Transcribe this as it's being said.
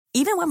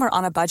Even when we're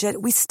on a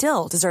budget, we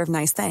still deserve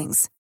nice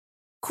things.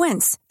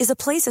 Quince is a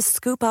place to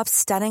scoop up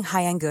stunning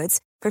high-end goods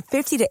for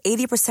 50 to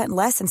 80%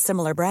 less than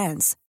similar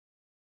brands.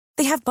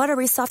 They have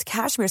buttery soft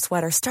cashmere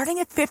sweaters starting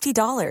at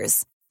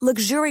 $50,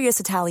 luxurious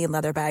Italian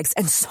leather bags,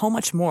 and so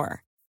much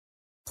more.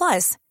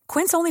 Plus,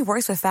 Quince only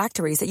works with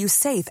factories that use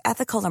safe,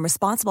 ethical, and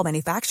responsible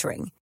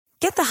manufacturing.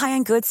 Get the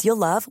high-end goods you'll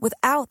love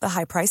without the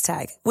high price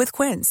tag with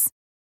Quince.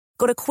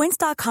 Go to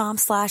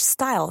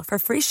quince.com/style for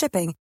free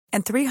shipping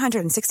and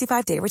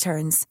 365-day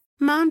returns.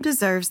 Mom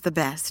deserves the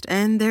best,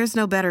 and there's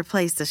no better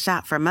place to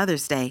shop for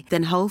Mother's Day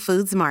than Whole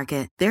Foods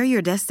Market. They're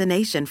your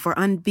destination for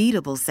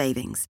unbeatable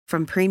savings,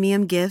 from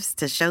premium gifts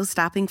to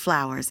show-stopping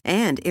flowers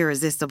and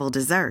irresistible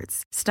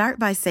desserts. Start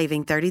by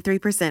saving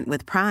 33%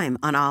 with Prime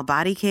on all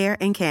body care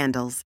and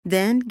candles.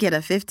 Then get a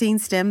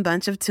 15-stem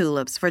bunch of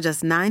tulips for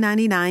just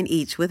 $9.99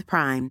 each with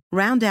Prime.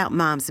 Round out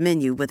Mom's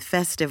menu with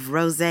festive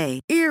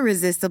rosé,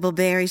 irresistible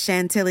berry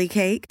chantilly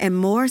cake, and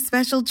more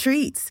special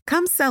treats.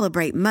 Come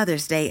celebrate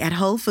Mother's Day at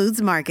Whole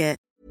Foods Market.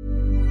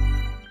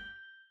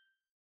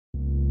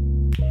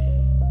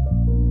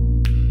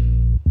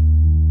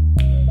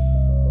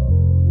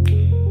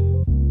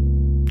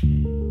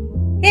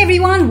 Hey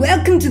everyone,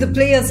 welcome to the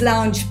Players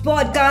Lounge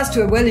podcast.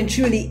 We're well and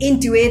truly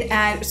into it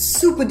and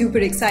super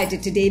duper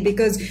excited today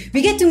because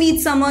we get to meet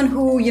someone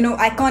who,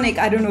 iconic.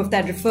 I don't know if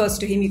that refers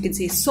to him. You can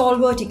say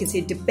stalwart, you can say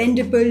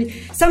dependable.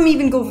 Some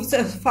even go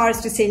so far as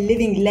to say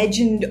living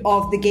legend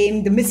of the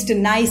game, the Mr.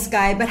 Nice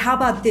Guy. But how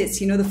about this?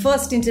 The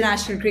first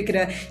international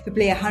cricketer to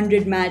play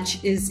 100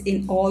 match is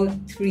in all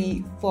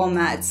three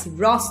formats.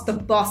 Ross the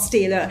Boss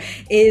Taylor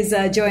is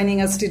joining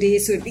us today.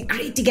 So it'd be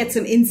great to get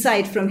some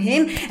insight from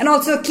him and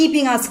also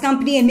keeping us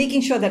company and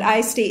making sure that I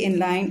stay in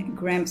line.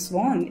 Graham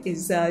Swan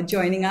is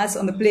joining us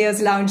on the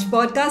Players Lounge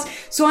podcast.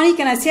 Swanee,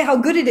 can I say how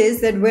good it is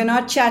that we're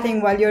not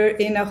chatting while you're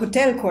in a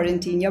hotel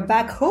quarantine? You're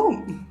back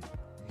home.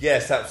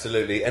 Yes,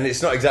 absolutely. And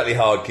it's not exactly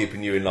hard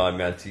keeping you in line,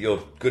 Manti.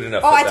 You're good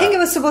enough I think it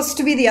was supposed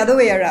to be the other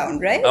way around,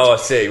 right? Oh, I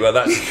see. Well,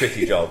 that's a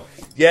tricky job.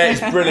 Yeah,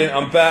 it's brilliant.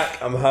 I'm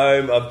back. I'm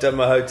home. I've done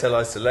my hotel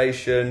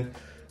isolation.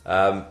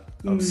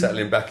 I'm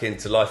settling back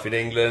into life in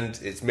England.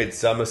 It's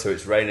midsummer, so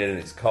it's raining and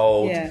it's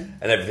cold,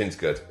 and everything's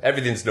good.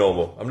 Everything's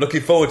normal. I'm looking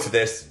forward to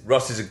this.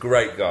 Ross is a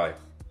great guy.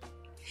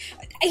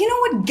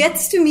 What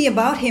gets to me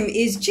about him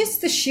is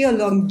just the sheer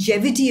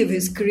longevity of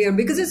his career,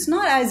 because it's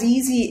not as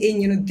easy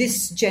in,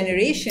 this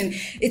generation.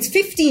 It's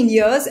 15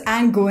 years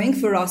and going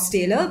for Ross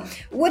Taylor.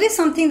 What is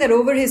something that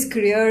over his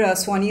career,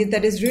 Swanee,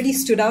 that has really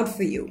stood out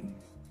for you?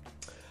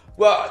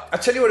 Well, I'll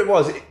tell you what it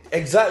was.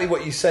 Exactly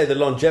what you say, the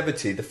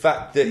longevity, the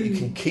fact that you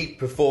can keep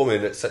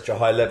performing at such a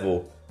high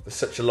level for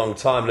such a long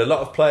time. And a lot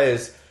of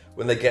players,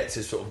 when they get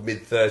to sort of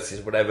mid-30s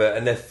or whatever,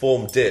 and their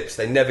form dips,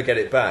 they never get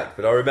it back.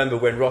 But I remember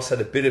when Ross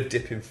had a bit of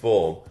dip in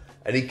form,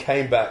 and he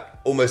came back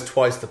almost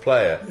twice the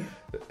player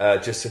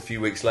just a few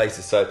weeks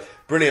later. So,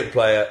 brilliant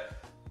player,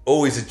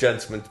 always a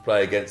gentleman to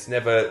play against,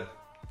 never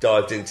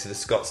dived into the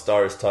Scott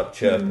Styris type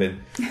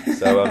chirping.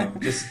 So,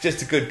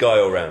 just a good guy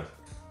all round.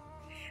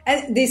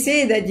 And they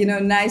say that,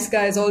 nice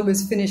guys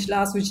always finish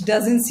last, which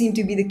doesn't seem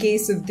to be the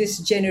case of this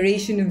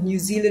generation of New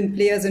Zealand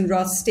players. And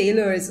Ross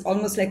Taylor is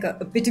almost like an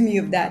epitome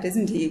of that,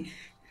 isn't he?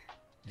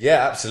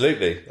 Yeah,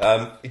 absolutely.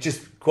 He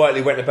just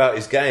quietly went about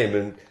his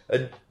game.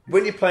 And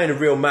when you're playing a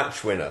real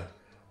match winner,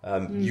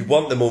 you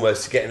want them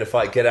almost to get in a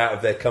fight, get out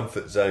of their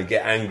comfort zone,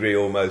 get angry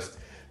almost.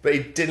 But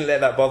he didn't let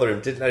that bother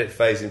him, didn't let it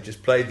faze him,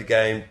 just played the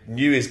game,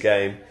 knew his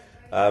game.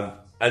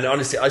 And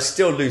honestly, I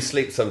still lose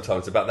sleep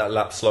sometimes about that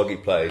lap slog he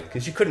played,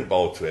 because you couldn't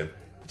bowl to him.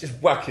 Just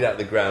whack it out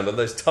the ground on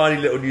those tiny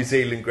little New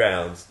Zealand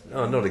grounds.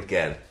 Oh, not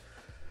again.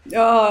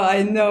 Oh,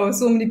 I know.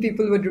 So many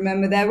people would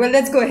remember that. Well,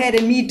 let's go ahead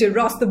and meet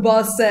Ross the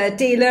Boss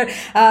Taylor,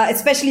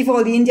 especially for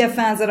all the India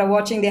fans that are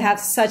watching. They have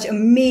such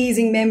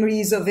amazing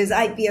memories of his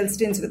IPL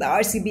stints with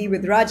RCB,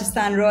 with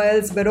Rajasthan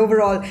Royals, but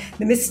overall,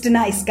 the Mr.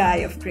 Nice Guy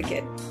of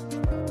cricket.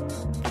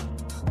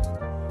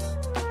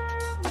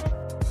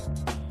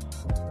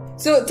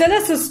 So tell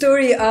us a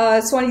story,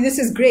 Swanee. This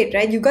is great,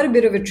 right? You've got a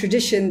bit of a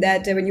tradition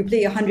that when you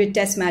play a 100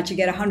 test match, you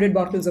get 100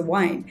 bottles of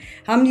wine.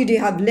 How many do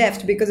you have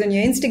left? Because on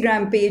your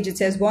Instagram page, it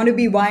says,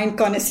 wannabe wine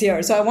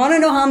connoisseur. So I want to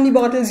know how many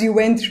bottles you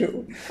went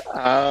through.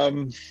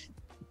 To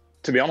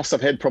be honest,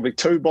 I've had probably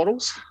 2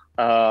 bottles.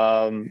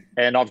 And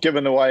I've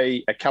given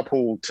away a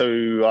couple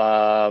to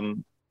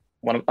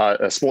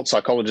a sports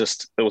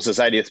psychologist. It was his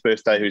 80th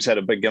birthday, who's had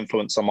a big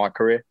influence on my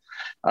career.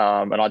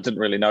 And I didn't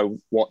really know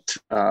what...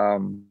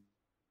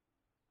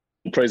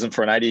 present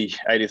for an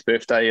 80th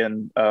birthday,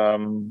 and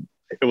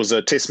it was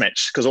a test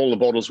match because all the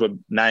bottles were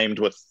named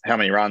with how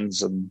many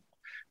runs and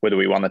whether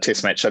we won the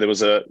test match. So there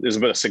was a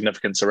bit of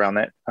significance around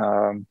that.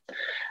 5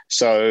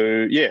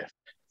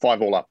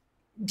 all up.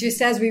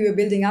 Just as we were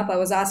building up, I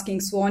was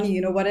asking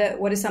Swanee,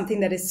 what is something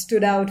that has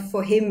stood out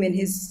for him in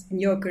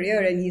your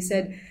career, and he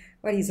said,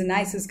 well, he's the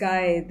nicest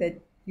guy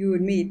that you would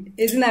meet.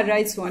 Isn't that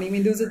right, Swanee? I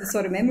mean, those are the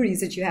sort of memories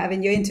that you have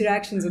in your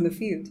interactions on the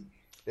field.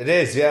 It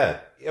is, yeah.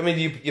 I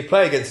mean, you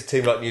play against a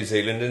team like New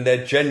Zealand and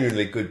they're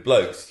genuinely good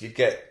blokes. You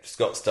get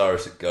Scott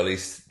Styris at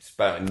gullies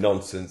spouting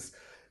nonsense.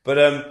 But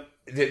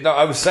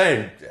I was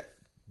saying,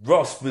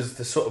 Ross was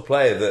the sort of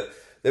player that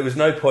there was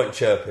no point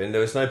chirping,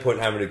 there was no point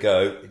having a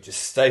go. He'd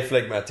just stay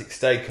phlegmatic,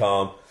 stay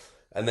calm,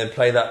 and then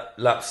play that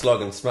lap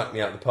slog and smack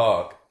me out the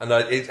park. And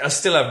I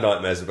still have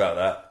nightmares about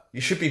that. You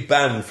should be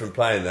banned from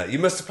playing that. You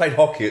must have played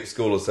hockey at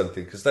school or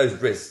something, because those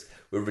wrists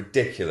were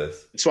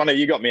ridiculous. It's funny,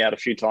 you got me out a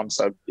few times,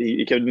 so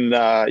you can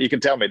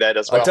tell me that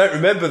as well. I don't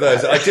remember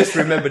those. I just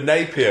remember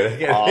Napier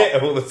getting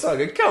hit all the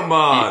time. Come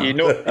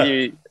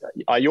on.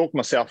 I yorked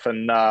myself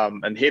in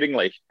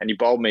Headingley, and you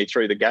bowled me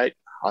through the gate.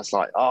 I was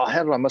like, oh,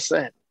 how did I miss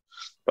that?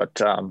 But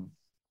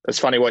it's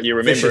funny what you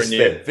remember.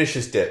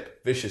 Vicious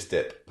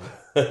dip.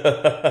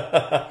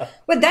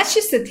 Well, that's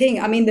just the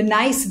thing. I mean, the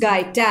nice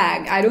guy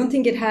tag, I don't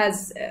think it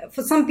has,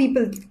 for some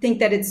people think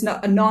that it's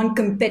not a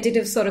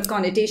non-competitive sort of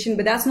connotation,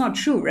 but that's not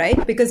true,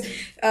 right? Because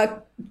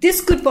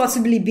this could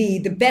possibly be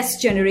the best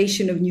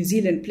generation of New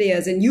Zealand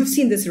players. And you've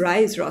seen this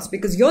rise, Ross,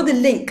 because you're the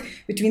link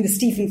between the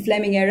Stephen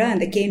Fleming era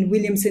and the Kane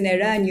Williamson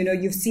era. And,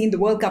 you've seen the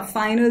World Cup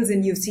finals,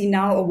 and you've seen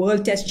now a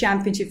World Test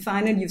Championship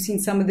final. You've seen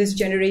some of this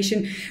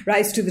generation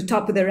rise to the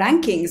top of the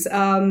rankings.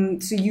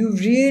 So you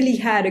really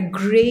had a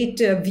great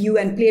view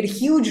and played a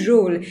huge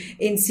role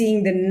in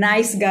seeing the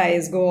nice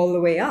guys go all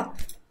the way up.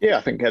 Yeah,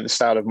 I think at the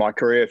start of my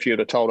career, if you'd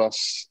have told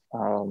us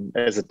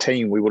as a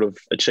team we would have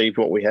achieved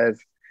what we have,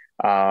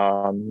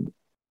 I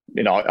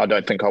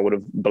don't think I would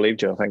have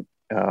believed you. I think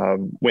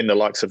when the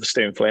likes of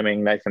Stephen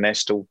Fleming, Nathan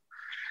Astle,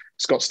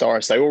 Scott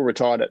Storris, they all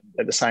retired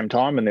at the same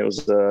time, and there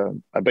was a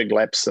big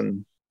lapse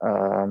and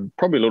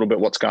probably a little bit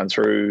what's going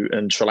through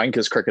in Sri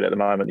Lanka's cricket at the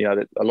moment.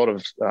 That a lot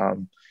of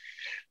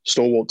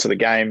stalwarts of the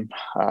game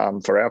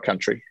for our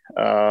country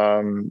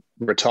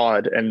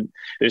retired, and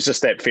there's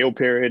just that field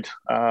period,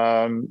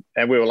 and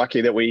we were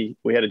lucky that we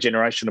had a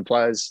generation of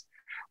players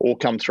all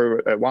come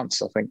through at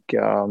once. I think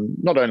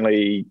not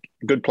only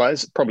good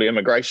players, probably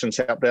immigration's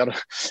helped out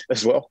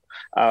as well.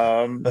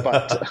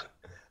 But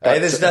hey,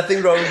 there's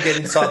nothing wrong with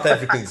getting South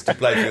Africans to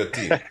play for your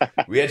team.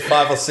 We had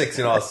 5 or 6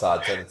 in our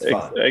side, so it's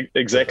fine.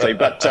 Exactly,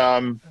 but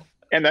and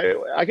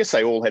I guess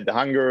they all had the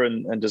hunger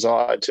and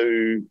desire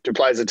to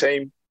play as a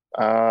team.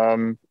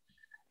 You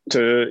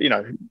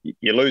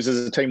lose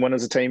as a team, win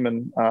as a team,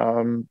 and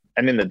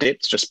then the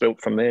depth's just built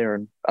from there.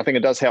 And I think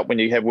it does help when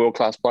you have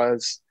world-class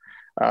players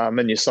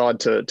in your side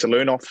to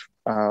learn off,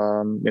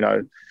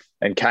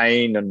 and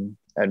Kane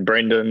and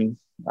Brendan,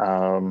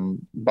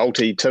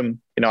 Bolty, Tim.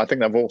 I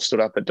think they've all stood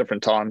up at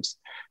different times.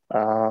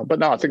 But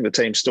no, I think the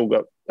team's still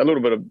got a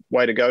little bit of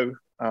way to go.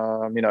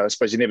 I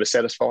suppose you're never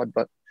satisfied,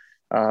 but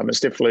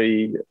it's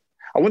definitely,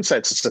 I wouldn't say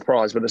it's a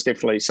surprise, but it's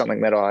definitely something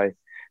that I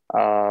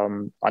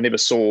never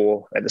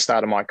saw at the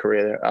start of my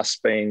career, us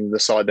being the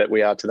side that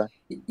we are today.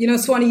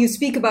 Swanee, you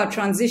speak about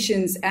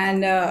transitions,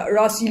 and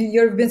Ross,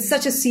 you've been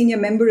such a senior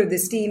member of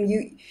this team.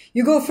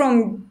 You go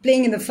from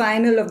playing in the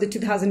final of the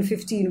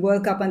 2015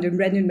 World Cup under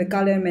Brendan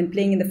McCullum and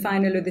playing in the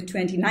final of the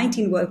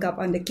 2019 World Cup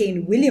under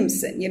Kane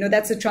Williamson.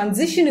 That's a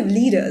transition of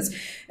leaders.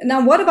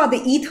 Now, what about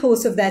the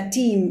ethos of that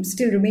team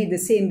still remained the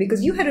same?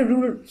 Because you had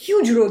a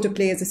huge role to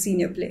play as a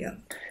senior player.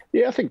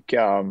 Yeah, I think...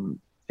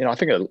 I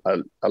think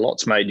a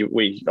lot's made.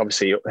 We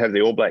obviously have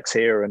the All Blacks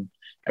here, and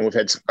we've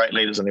had some great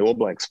leaders in the All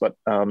Blacks. But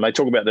they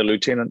talk about the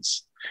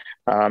lieutenants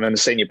and the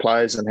senior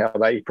players and how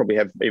they probably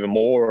have even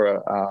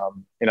more.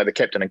 The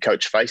captain and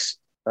coach face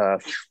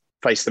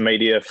the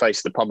media,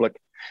 face the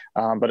public.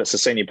 But it's the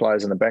senior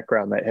players in the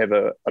background that have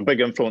a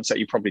big influence that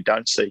you probably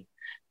don't see.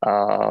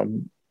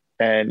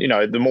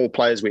 The more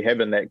players we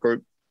have in that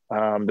group,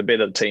 the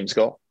better the team's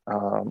got.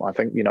 I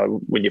think,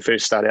 when you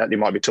first start out, there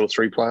might be 2 or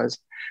 3 players,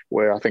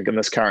 where I think in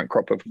this current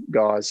crop of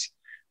guys,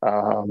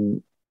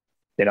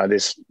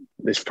 there's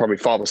probably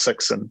 5 or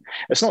 6. And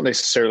it's not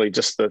necessarily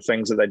just the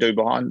things that they do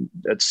behind.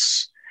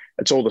 It's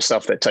all the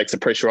stuff that takes the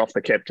pressure off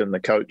the captain, the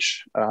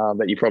coach,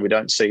 that you probably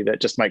don't see,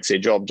 that just makes their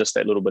job just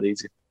that little bit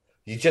easier.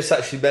 You just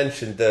actually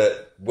mentioned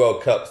the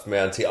World Cups,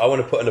 Mounty. I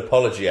want to put an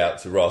apology out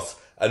to Ross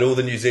and all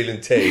the New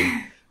Zealand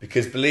team,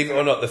 because believe it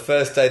or not, the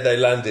first day they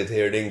landed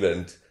here in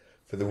England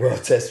for the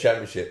World Test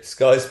Championship,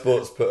 Sky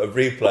Sports put a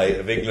replay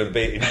of England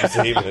beating New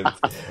Zealand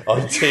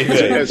on TV.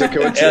 It was a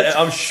coincidence.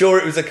 I'm sure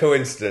it was a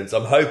coincidence.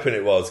 I'm hoping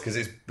it was,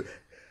 because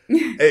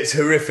it's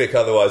horrific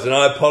otherwise. And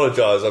I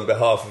apologise on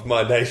behalf of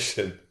my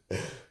nation.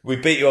 We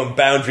beat you on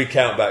boundary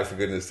countback, for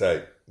goodness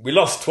sake. We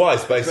lost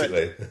twice,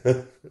 basically.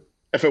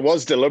 If it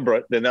was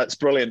deliberate, then that's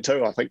brilliant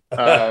too, I think.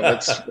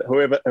 It's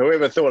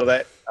whoever thought of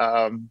that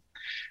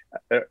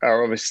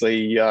are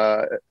obviously...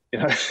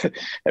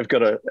 have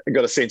got a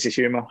sense of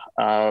humour.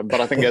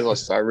 But I think,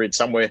 as I read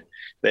somewhere,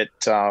 that,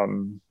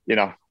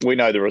 we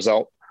know the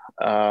result,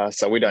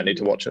 so we don't need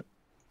to watch it.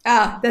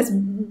 That's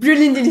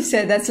brilliantly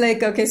said. That's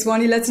like, okay,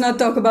 Swanee, let's not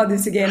talk about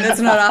this again. Let's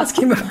not ask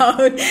him about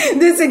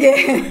this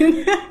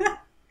again.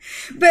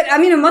 But,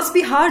 it must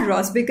be hard,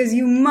 Ross, because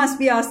you must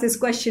be asked this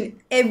question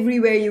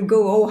everywhere you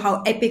go. Oh,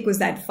 how epic was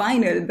that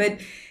final? But...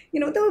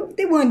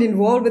 they weren't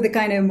involved with the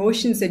kind of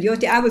emotions that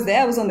I was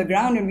there, I was on the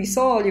ground, and we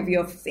saw all of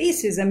your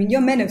faces.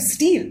 You're men of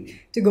steel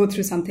to go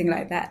through something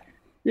like that.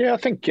 Yeah, I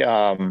think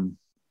everyone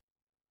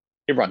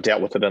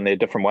dealt with it in their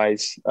different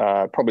ways.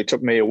 Probably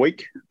took me a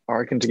week, I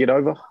reckon, to get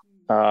over.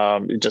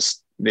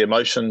 Just, the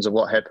emotions of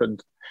what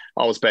happened.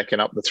 I was backing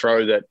up the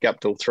throw that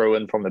Guptill threw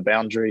in from the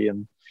boundary,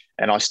 and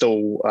I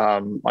still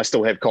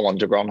have Colin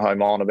de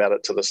Grandhomme on about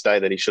it to this day,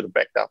 that he should have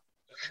backed up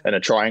in a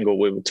triangle.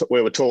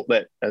 We were taught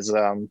that as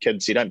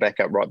kids, you don't back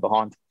up right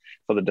behind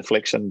for the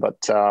deflection, but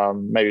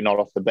maybe not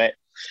off the bat.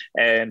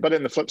 But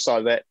in the flip side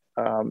of that,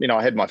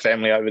 I had my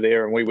family over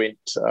there, and we went.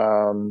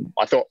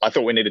 I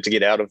thought we needed to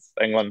get out of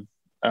England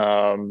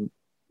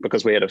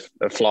because we had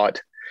a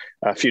flight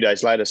a few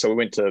days later, so we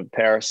went to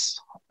Paris.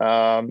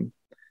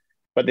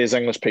 But there's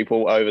English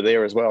people over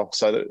there as well,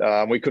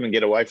 so we couldn't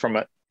get away from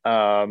it.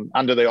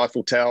 Under the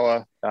Eiffel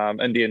Tower,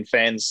 Indian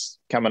fans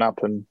coming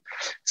up and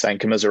saying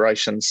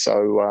commiserations.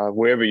 So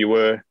wherever you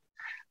were,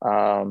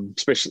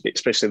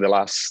 especially the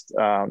last,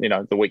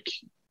 the week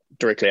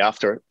directly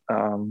after it,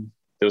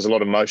 there was a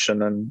lot of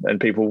emotion, and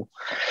people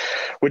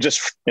were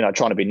just,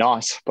 trying to be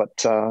nice.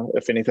 But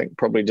if anything,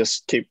 probably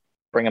just keep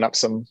bringing up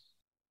some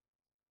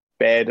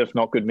bad, if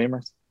not good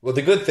memories. Well,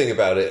 the good thing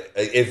about it,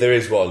 if there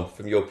is one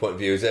from your point of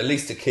view, is at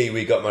least a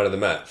Kiwi got man of the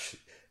match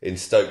in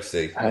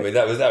Stokesy. I mean,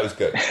 that was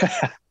good.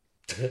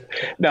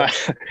 No,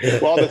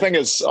 well, the thing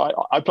is,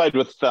 I played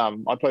with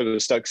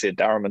Stokesy at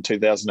Durham in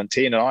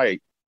 2010, and I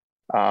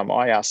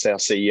asked our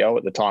CEO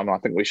at the time, I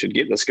think we should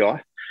get this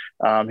guy.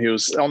 He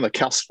was on the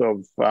cusp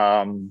of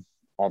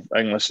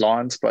English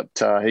Lions, but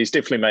he's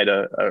definitely made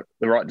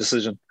the right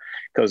decision,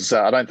 because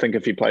I don't think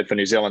if he played for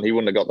New Zealand, he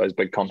wouldn't have got those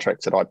big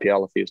contracts at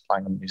IPL if he was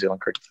playing in the New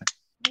Zealand cricket team.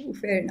 Ooh,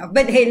 fair enough.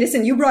 But hey,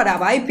 listen, you brought up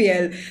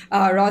IPL,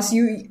 Ross.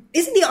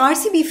 Is it the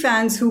RCB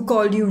fans who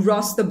called you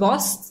Ross the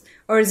Boss?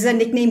 Or does that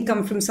nickname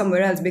come from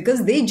somewhere else?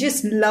 Because they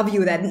just love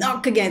you. That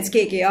knock against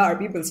KKR,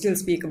 people still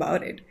speak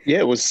about it. Yeah,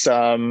 it was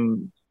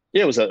something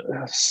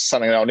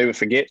that I'll never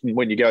forget. And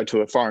when you go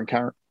to a foreign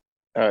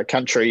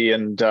country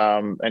and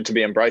to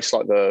be embraced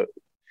like the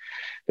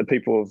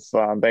people of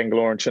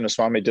Bangalore and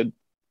Chinnaswamy did,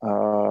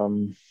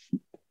 to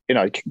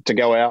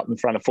go out in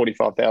front of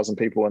 45,000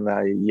 people and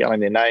they're yelling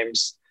their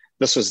names.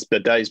 This was the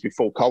days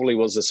before Kohli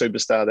was the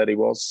superstar that he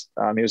was.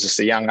 He was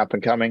just a young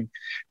up-and-coming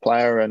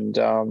player. And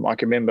I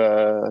can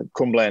remember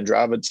Kumble and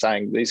Dravid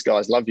saying, these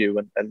guys love you.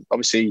 And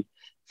obviously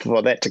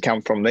for that to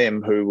come from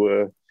them, who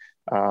were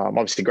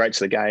obviously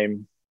greats of the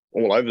game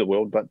all over the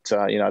world, but,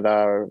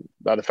 they're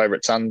the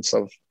favourite sons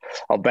of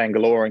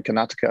Bangalore and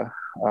Karnataka.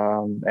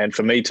 And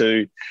for me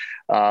to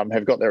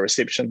have got that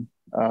reception,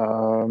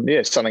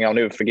 it's something I'll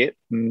never forget.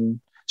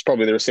 And it's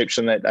probably the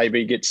reception that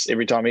AB gets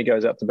every time he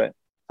goes out to bat.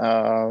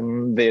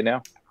 There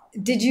now.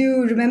 Did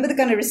you remember the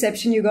kind of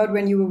reception you got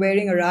when you were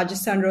wearing a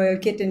Rajasthan Royal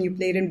kit and you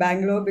played in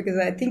Bangalore? Because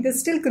I think there's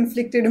still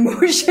conflicted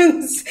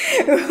emotions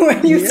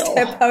when you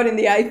step out in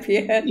the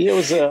IPL. Yeah,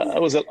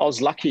 I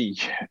was lucky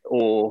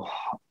or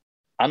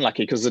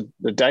unlucky, because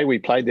the day we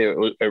played there,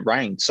 it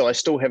rained. So I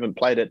still haven't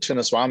played at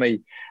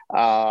Chinnaswamy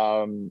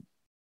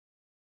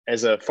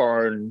as a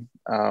foreign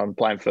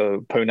playing for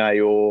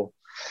Pune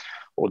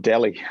or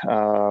Delhi.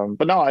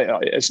 But no,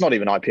 it's not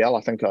even IPL.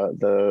 I think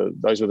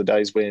those were the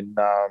days when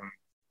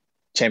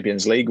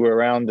Champions League were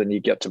around and you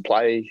get to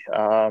play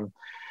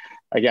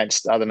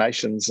against other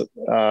nations,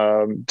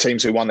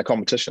 teams who won the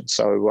competition.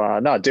 So,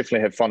 no, I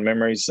definitely have fond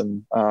memories,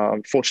 and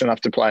I'm fortunate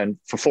enough to play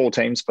for 4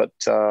 teams, but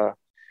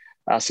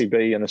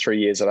RCB in the 3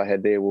 years that I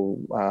had there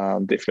will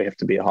definitely have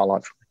to be a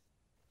highlight for me.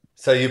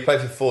 So you played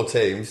for 4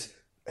 teams.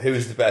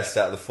 Who's the best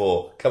out of the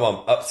 4? Come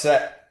on,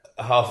 upset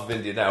half of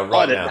India now,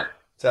 now.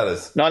 Tell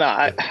us. No,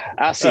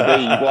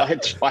 RCB. Well,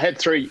 I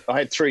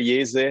had 3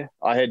 years there.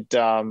 I had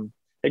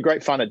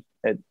great fun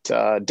at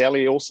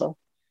Delhi also,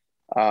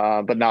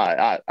 but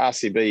no,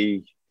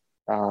 RCB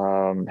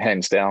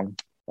hands down.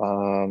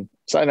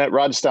 Saying that,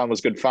 Rajasthan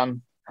was good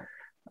fun.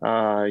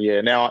 Now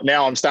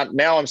I'm starting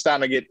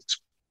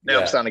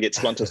to get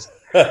splinters.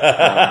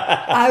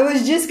 I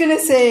was just gonna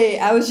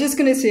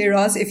say,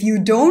 Ross, if you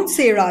don't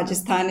say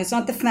Rajasthan, it's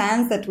not the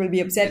fans that will be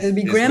upset. It'll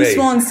be Graham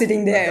Swan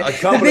sitting there,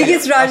 the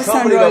biggest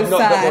Rajasthan Royal fan. I've not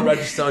got my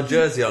Rajasthan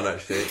jersey on,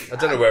 actually. I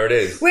don't know where it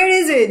is. Where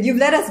is it? You've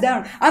let us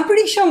down. I'm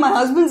pretty sure my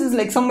husband's is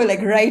like somewhere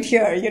like right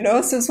here,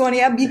 So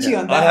Swanee, I'll beat you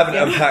on that. I haven't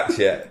unpacked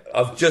yet.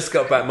 I've just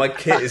got back. My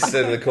kit is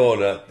still in the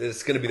corner.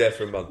 It's going to be there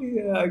for a month.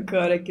 Yeah,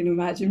 God, I can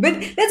imagine. But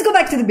let's go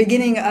back to the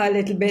beginning a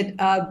little bit,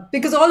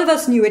 because all of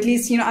us knew, at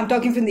least, I'm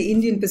talking from the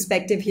Indian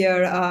perspective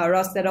here,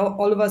 Ross, that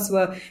all of us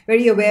were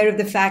very aware of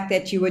the fact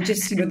that you were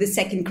just, the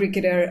second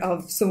cricketer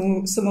of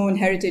Samoan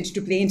heritage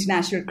to play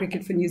international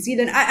cricket for New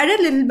Zealand. I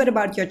read a little bit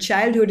about your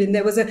childhood, and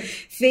there was a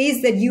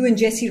phase that you and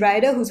Jesse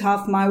Ryder, who's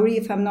half Maori,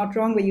 if I'm not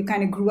wrong, where you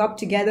kind of grew up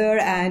together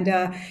and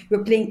you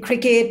were playing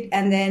cricket,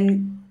 and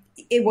then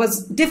it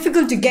was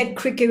difficult to get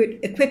cricket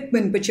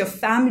equipment, but your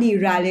family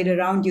rallied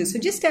around you. So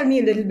just tell me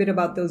a little bit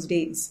about those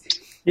days.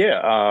 Yeah.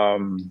 I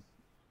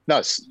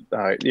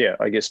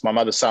guess my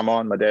mother's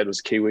Samoan, my dad was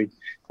Kiwi.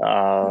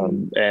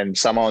 And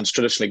Samoans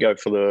traditionally go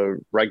for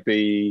the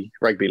rugby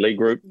league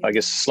group, I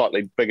guess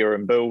slightly bigger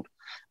in build.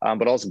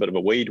 But I was a bit of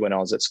a weed when I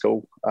was at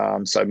school.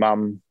 So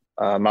mum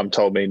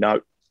told me,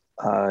 no,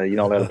 you're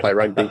not allowed to play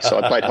rugby.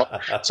 So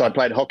I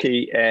played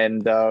hockey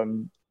and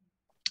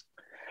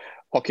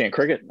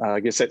cricket. I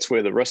guess that's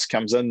where the risk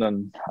comes in,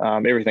 and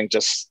everything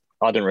just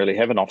I didn't really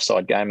have an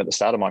offside game at the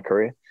start of my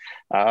career.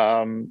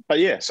 But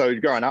yeah, so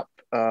growing up,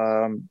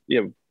 mum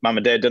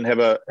and dad didn't have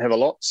a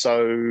lot.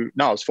 So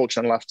no, I was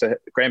fortunate enough to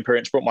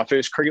grandparents brought my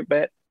first cricket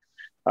bat.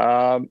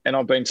 And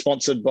I've been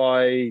sponsored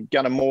by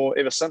Gunnar Moore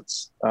ever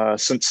since.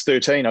 Since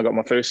 13, I got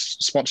my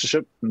first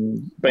sponsorship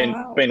and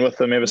been with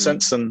them ever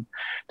since. And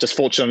just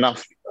fortunate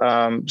enough,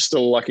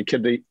 still like a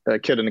kid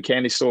in a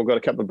candy store, got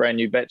a couple of brand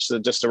new bats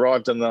that just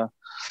arrived in the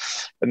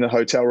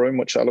hotel room,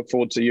 which I look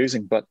forward to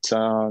using. But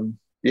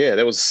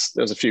that was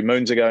a few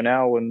moons ago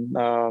now, and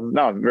no,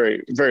 I'm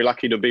very, very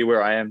lucky to be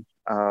where I am.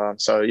 I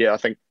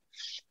think.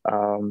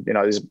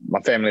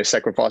 My family has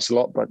sacrificed a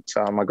lot, but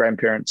my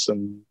grandparents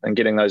and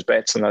getting those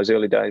bats in those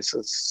early days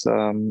is,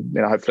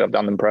 hopefully I've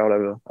done them proud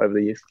over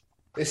the years.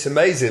 It's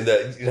amazing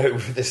that,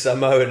 with the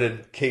Samoan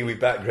and Kiwi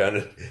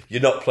background,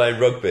 you're not playing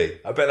rugby.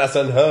 I bet that's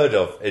unheard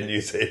of in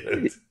New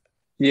Zealand.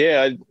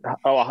 Yeah,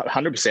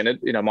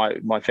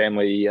 100%. My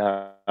family,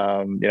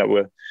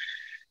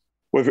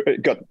 we've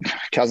got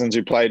cousins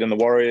who played in the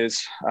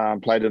Warriors,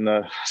 played in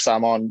the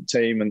Samoan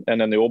team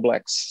and in the All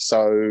Blacks.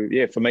 So,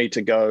 yeah, for me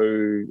to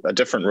go a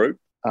different route,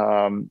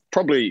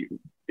 probably,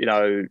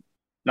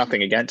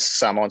 nothing against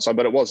Samoan side,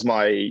 but it was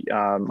my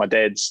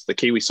dad's, the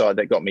Kiwi side,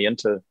 that got me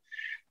into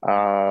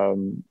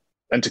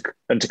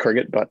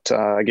cricket. But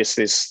I guess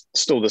there's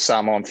still the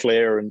Samoan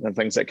flair and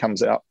things that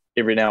comes out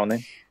every now and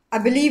then. I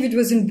believe it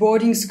was in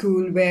boarding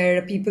school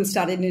where people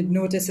started to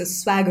notice a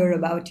swagger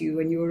about you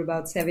when you were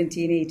about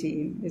 17,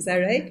 18. Is that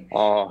right?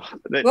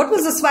 What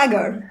was the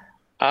swagger?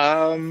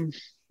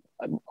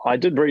 I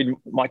did read,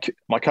 my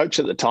coach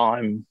at the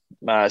time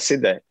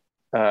said that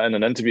in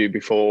an interview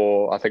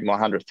before, I think, my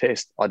 100th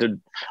test. I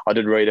did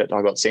read it.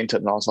 I got sent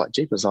it and I was like,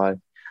 jeepers, I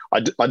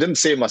didn't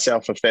see it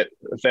myself if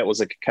that was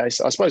the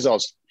case. I suppose I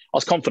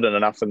was confident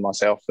enough in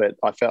myself that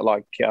I felt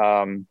like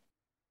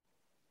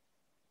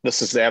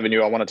this is the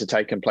avenue I wanted to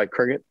take and play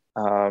cricket.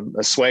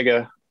 A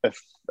swagger,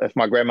 if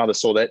my grandmother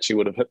saw that, she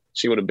would have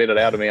bet it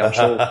out of me, I'm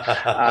sure.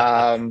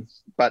 I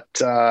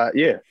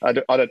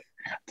don't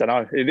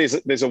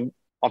know.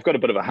 I've got a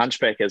bit of a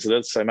hunchback as it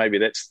is, so maybe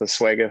that's the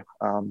swagger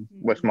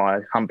with my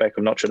humpback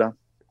of Notre Dame.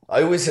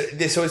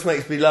 This always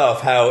makes me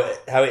laugh how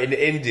in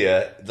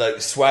India,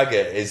 like, swagger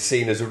is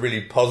seen as a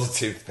really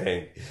positive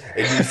thing.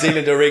 In New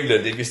Zealand or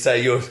England, if you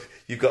say you've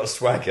got a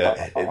swagger,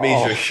 it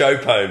means you're a show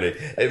pony.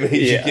 It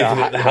means you're giving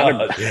it the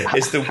heart.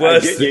 It's the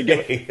worst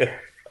thing.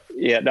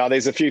 Yeah, no,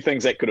 there's a few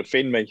things that could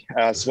offend me.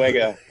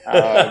 Swagger.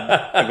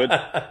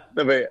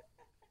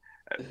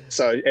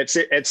 So at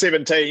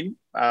 17,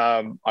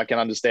 I can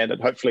understand it.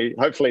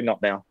 Hopefully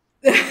not now.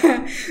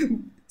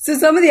 So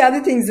some of the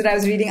other things that I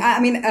was reading,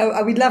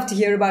 I would love to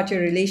hear about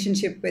your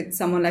relationship with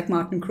someone like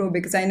Martin Crowe,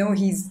 because I know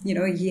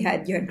you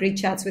had great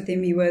chats with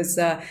him. He was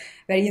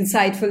very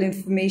insightful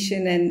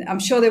information, and I'm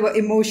sure there were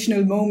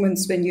emotional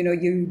moments when,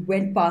 you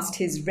went past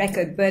his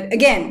record. But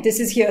again, this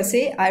is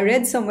hearsay. I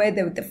read somewhere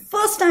that the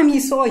first time he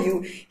saw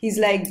you, he's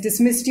like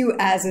dismissed you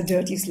as a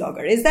dirty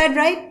slogger. Is that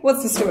right?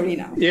 What's the story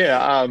now?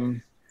 Yeah,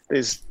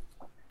 he's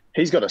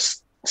got a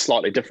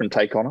slightly different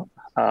take on it.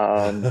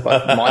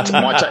 But my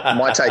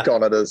take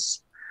on it is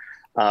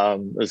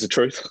the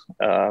truth.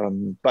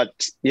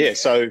 But yeah,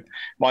 so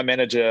my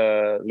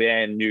manager,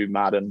 Leanne, knew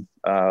Martin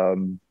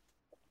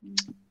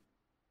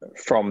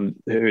from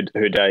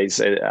her days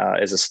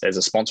as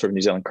a sponsor of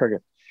New Zealand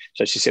cricket.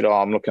 So she said,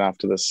 I'm looking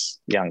after this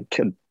young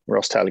kid,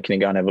 Ross Taylor, can you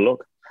go and have a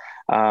look?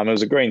 It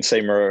was a green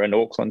seamer in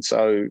Auckland,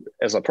 so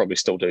as I probably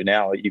still do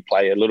now, you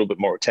play a little bit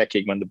more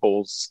attacking when the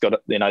ball's got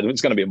it.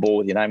 It's going to be a ball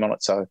with your name on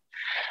it. So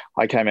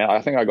I came out.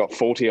 I think I got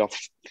 40 off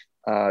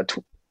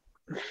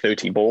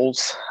 30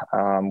 balls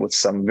with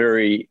some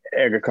very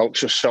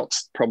agricultural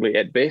shots, probably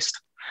at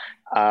best.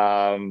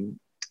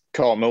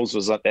 Kyle Mills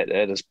was at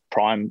his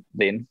prime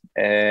then,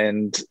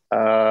 and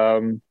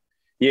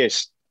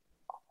yes,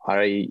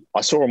 I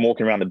saw him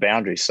walking around the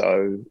boundary,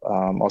 so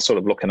I was sort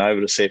of looking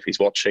over to see if he's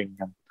watching.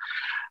 And,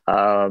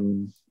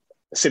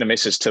 sent a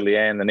message to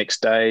Leanne the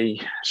next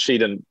day. She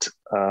didn't,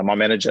 my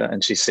manager,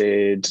 and she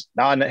said,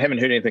 no, I haven't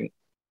heard anything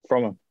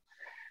from him.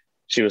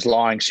 She was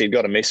lying. She'd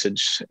got a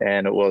message,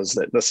 and it was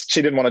that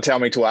she didn't want to tell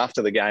me till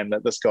after the game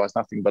that this guy's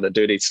nothing but a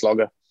dirty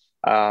slogger.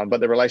 But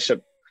the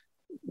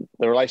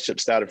relationship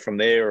started from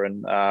there,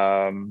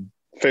 and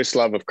first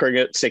love of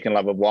cricket, second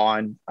love of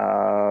wine.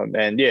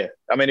 And yeah,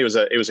 he was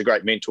a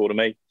great mentor to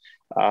me.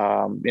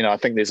 I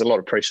think there's a lot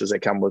of pressures that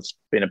come with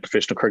being a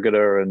professional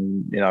cricketer,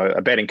 and,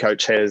 a batting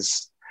coach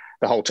has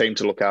the whole team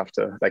to look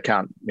after. They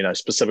can't,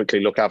 specifically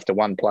look after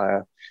one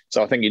player.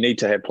 So I think you need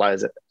to have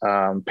players,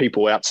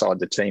 people outside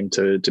the team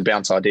to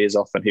bounce ideas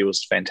off, and he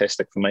was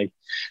fantastic for me.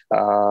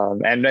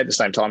 And at the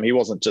same time, he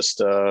wasn't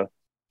just a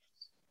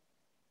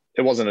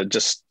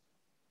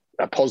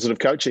positive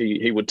coach.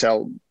 He would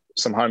tell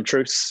some home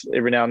truths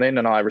every now and then,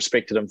 and I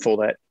respected him for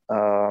that,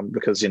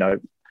 because,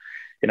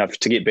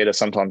 to get better,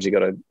 sometimes you got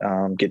to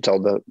get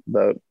told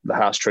the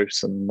harsh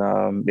truths, and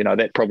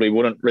that probably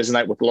wouldn't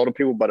resonate with a lot of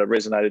people, but it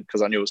resonated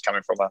because I knew it was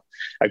coming from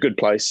a good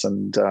place.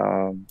 And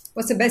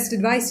what's the best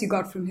advice you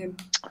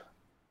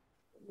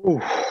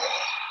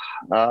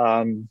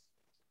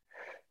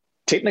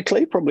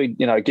technically, probably,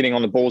 getting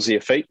on the balls of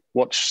your feet,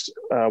 watch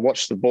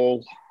the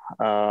ball,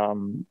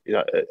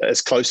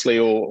 as closely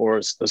or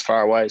as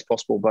far away as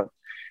possible. But,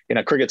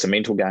 cricket's a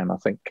mental game, I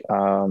think.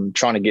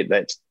 Trying to get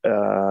that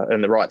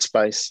in the right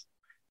space,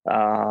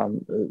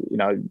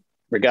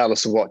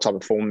 regardless of what type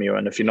of form you're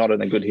in, if you're not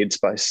in a good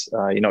headspace,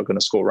 you're not going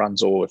to score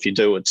runs, or if you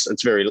do,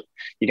 you're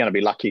going to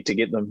be lucky to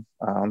get them.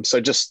 So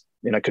just,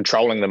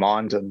 controlling the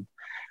mind, and,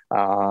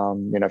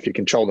 if you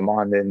control the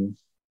mind, then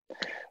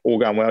all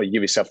going well, you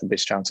give yourself the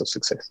best chance of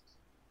success.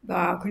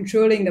 Wow,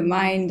 controlling the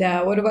mind.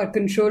 What about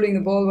controlling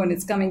the ball when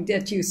it's coming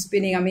at you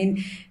spinning? I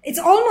mean, it's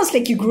almost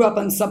like you grew up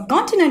on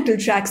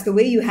subcontinental tracks, the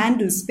way you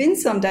handle spin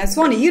sometimes.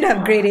 Swanee, you'd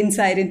have great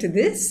insight into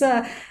this.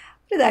 How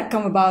did that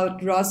come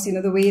about, Ross?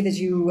 The way that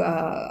you,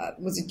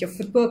 was it your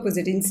footwork? Was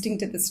it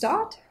instinct at the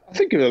start? I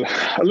think a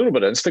little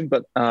bit of instinct,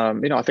 but, I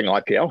think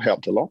IPL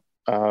helped a lot.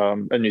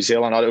 In New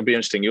Zealand, it would be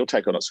interesting your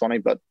take on it, Swanee,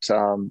 but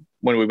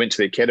when we went to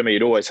the academy,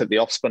 you'd always hit the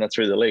off spinner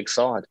through the leg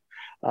side.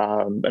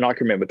 And I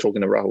can remember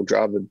talking to Rahul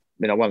Dravid,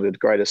 one of the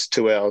greatest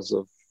 2 hours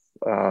of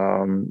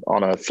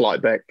on a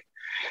flight to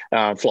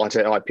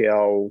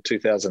IPL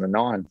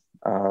 2009.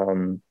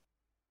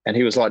 And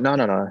he was like,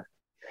 no.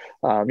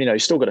 You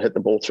still got to hit the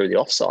ball through the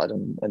offside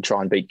and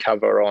try and beat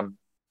cover on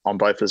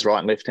both his right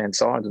and left-hand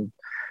side. And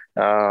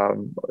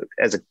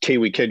as a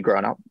Kiwi kid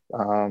growing up,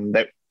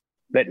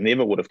 that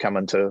never would have come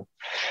into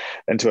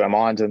our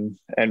mind. And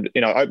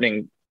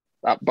opening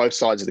up both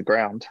sides of the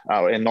ground,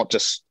 and not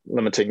just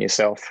limiting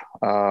yourself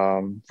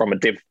from a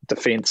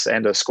defence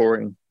and a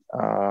scoring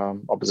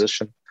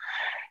opposition.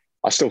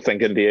 I still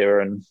think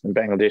India and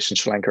Bangladesh and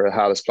Sri Lanka are the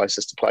hardest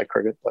places to play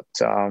cricket, but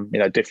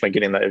definitely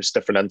getting those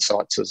different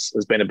insights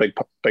has been a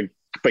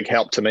big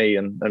help to me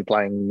in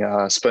playing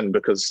spin,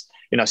 because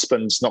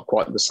spin's not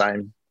quite the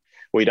same.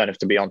 Well, you don't have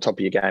to be on top of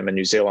your game in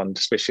New Zealand,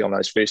 especially on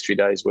those first few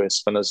days where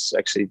spinners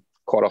actually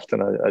quite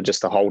often are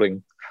just a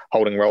holding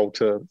role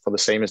for the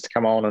seamers to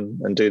come on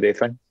and do their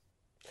thing.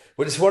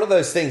 Well, it's one of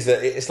those things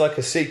that it's like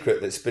a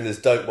secret that spinners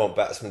don't want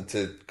batsmen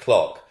to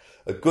clock.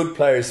 A good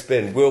player of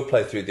spin will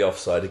play through the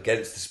offside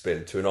against the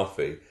spin to an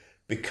offie,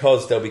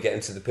 because they'll be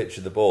getting to the pitch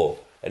of the ball.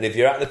 And if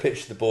you're at the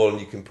pitch of the ball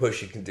and you can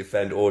push, you can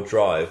defend or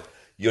drive,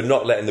 you're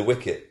not letting the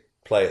wicket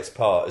play its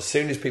part. As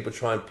soon as people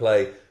try and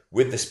play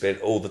with the spin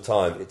all the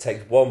time, it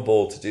takes one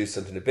ball to do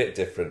something a bit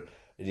different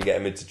and you get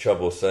them into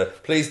trouble. So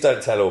please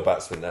don't tell all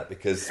batsmen that,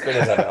 because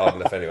spinners have it hard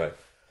enough anyway.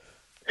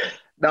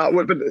 No,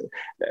 but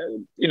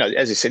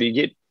as you said, you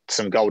get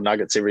some gold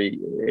nuggets every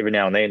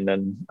now and then,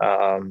 and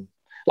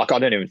I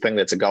don't even think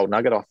that's a gold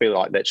nugget. I feel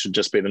like that should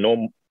just be the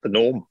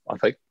norm. I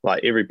think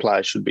like every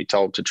player should be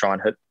told to try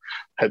and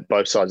hit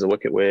both sides of the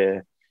wicket.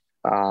 Where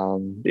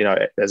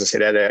as I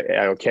said, at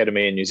our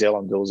academy in New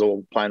Zealand, it was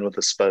all playing with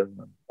the spin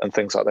and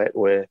things like that.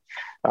 Where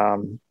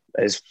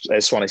as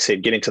Swanee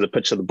said, getting to the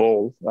pitch of the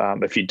ball,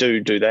 if you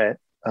do that.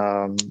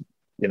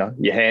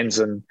 Your hands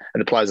and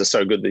the players are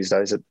so good these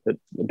days, it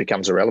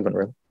becomes irrelevant,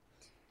 really.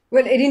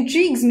 Well, it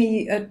intrigues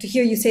me to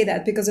hear you say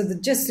that, because of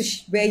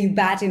where you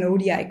bat in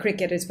ODI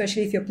cricket,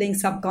 especially if you're playing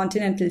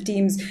subcontinental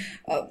teams.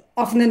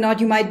 Often than not,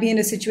 you might be in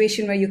a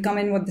situation where you come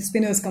in what the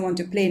spinners come on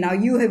to play. Now,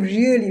 you have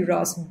really,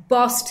 Ross,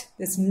 bossed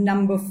this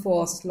number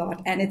 4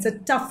 slot, and it's a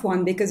tough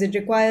one because it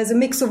requires a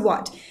mix of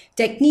what?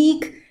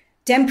 Technique,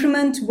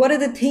 temperament. What are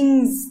the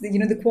things,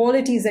 the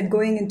qualities that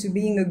going into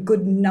being a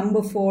good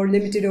number 4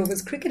 limited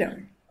overs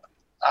cricketer?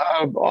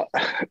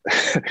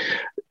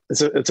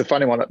 It's a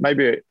funny one.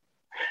 Maybe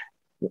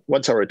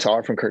once I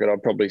retire from cricket,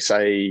 I'd probably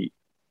say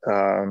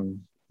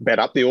bat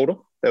up the order.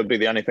 That would be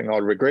the only thing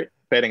I'd regret,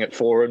 batting at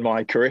 4 in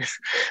my career,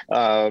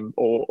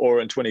 or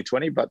in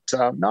 2020. But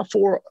no,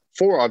 4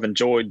 I've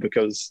enjoyed,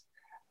 because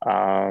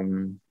I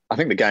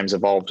think the game's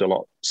evolved a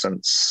lot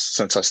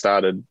since I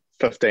started.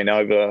 15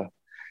 over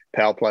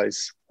power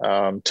plays,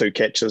 2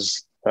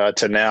 catches,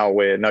 to now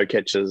where no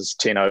catches,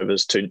 10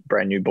 overs, 2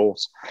 brand new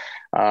balls.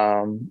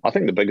 I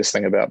think the biggest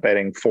thing about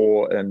batting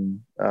 4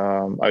 in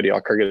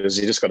ODI cricket is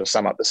you just got to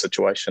sum up the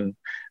situation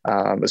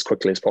as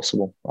quickly as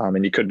possible.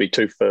 And you could be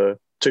 2 for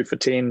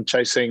 10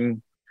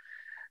 chasing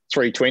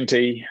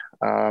 320,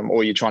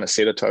 or you're trying to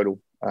set a total.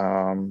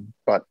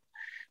 But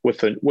with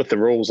the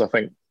rules, I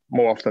think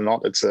more often than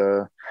not, it's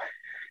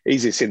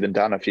easier said than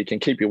done. If you can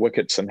keep your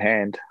wickets in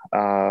hand,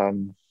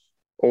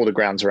 all the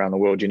grounds around the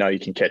world, you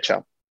can catch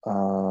up.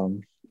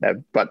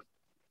 But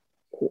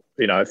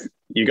if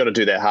you got to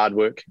do that hard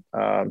work.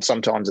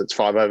 Sometimes it's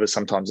 5 overs,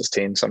 sometimes it's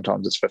 10,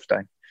 sometimes it's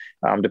 15,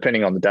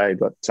 depending on the day.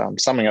 But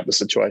summing up the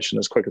situation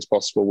as quick as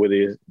possible, whether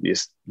you're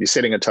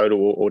setting a total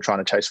or trying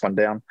to chase one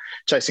down.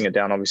 Chasing it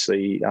down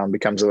obviously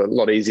becomes a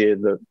lot easier.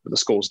 The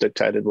score's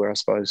dictated, where I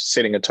suppose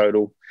setting a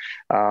total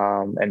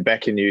and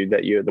backing you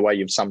that the way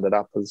you've summed it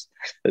up is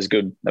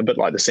good. A bit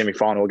like the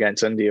semi-final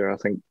against India, I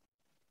think.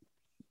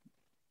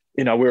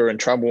 We were in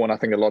trouble, and I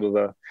think a lot of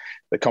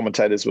the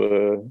commentators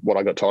were, what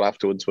I got told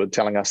afterwards, were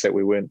telling us that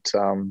we weren't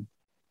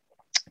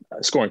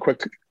scoring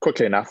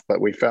quickly enough, but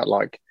we felt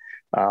like,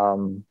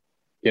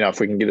 if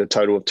we can get a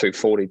total of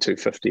 240,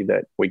 250,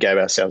 that we gave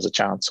ourselves a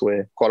chance,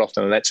 where quite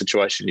often in that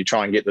situation, you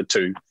try and get the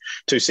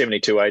 270,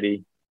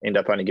 280, end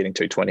up only getting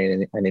 220,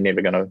 and you're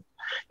never going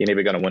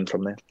to win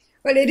from there.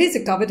 Well, it is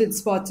a coveted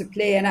sport to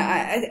play,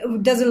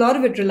 and does a lot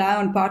of it rely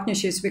on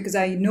partnerships? Because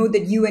I know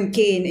that you and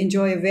Kane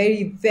enjoy a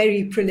very,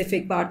 very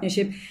prolific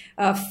partnership.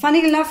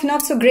 Funny enough,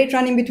 not so great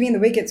running between the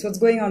wickets. What's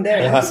going on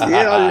there?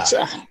 Yeah,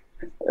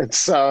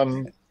 it's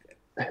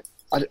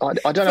I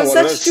don't know For what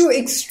it is. such two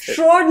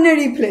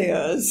extraordinary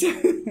players.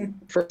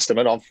 For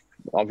estimate,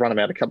 I've run him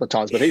out a couple of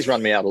times, but he's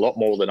run me out a lot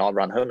more than I've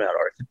run him out,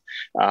 I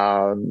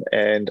reckon.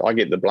 And I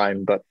get the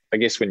blame, but I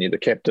guess when you're the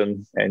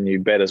captain and you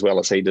bat as well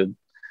as he did,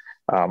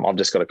 I've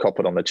just got to cop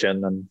it on the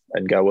chin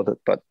and go with it.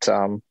 But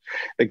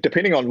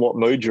depending on what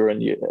mood you're in,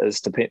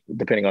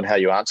 depending on how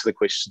you answer the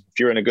question. If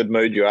you're in a good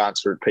mood, you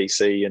answer it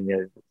PC and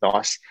you're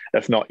nice.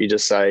 If not, you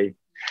just say,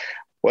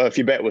 well, if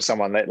you bat with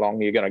someone that long,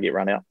 you're going to get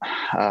run out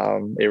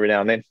every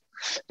now and then.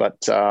 But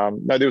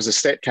no, there was a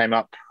stat came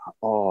up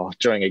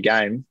during a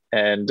game,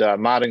 and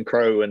Martin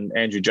Crowe and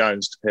Andrew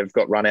Jones have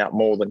got run out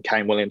more than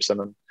Kane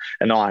Williamson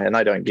and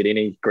they don't get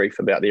any grief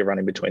about their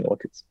running between the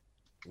wickets.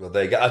 Well,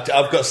 there you go.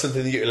 I've got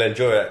something that you'll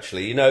enjoy,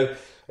 actually. You know,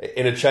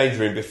 in a change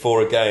room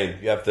before a game,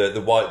 you have the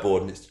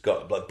whiteboard, and it's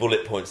got like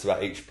bullet points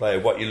about each player,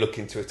 what you're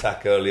looking to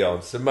attack early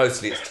on. So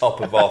mostly it's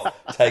top of off,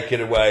 take it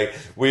away.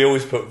 We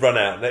always put run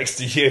out next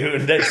to you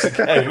and next to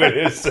Kane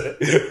Williamson.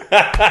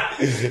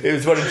 It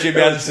was one of Jimmy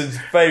Anderson's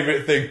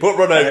favourite things. Put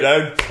run out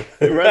down.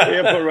 Put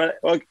run.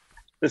 Well,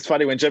 it's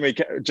funny when Jimmy,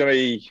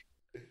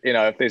 you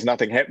know, if there's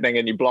nothing happening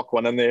and you block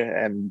one in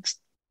there and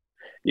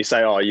you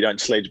say, you don't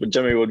sledge, but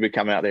Jimmy would be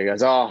coming out there and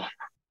goes,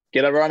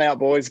 get a run out,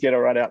 boys. Get a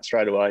run out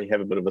straight away. Have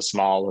a bit of a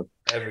smile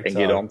and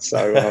get on.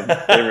 So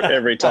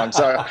every time.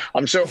 So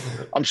I'm sure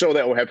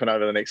that will happen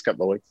over the next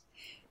couple of weeks.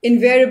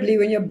 Invariably,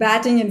 when you're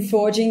batting and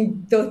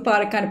forging those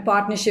kind of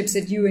partnerships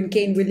that you and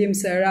Kane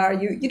Williamson are,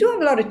 you do have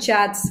a lot of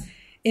chats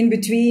in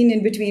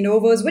between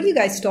overs. What do you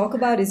guys talk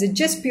about? Is it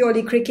just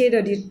purely cricket,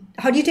 or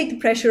how do you take the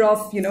pressure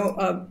off?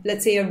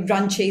 Let's say a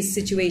run chase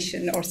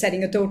situation or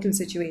setting a total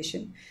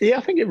situation. Yeah,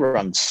 I think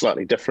everyone's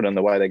slightly different in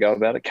the way they go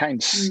about it. Kane.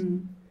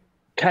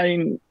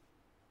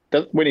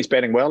 When he's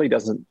batting well, he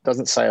doesn't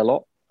say a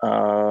lot.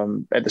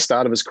 At the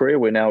start of his career,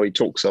 where now he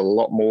talks a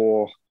lot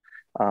more,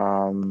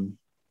 about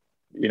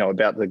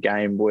the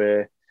game.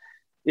 Where,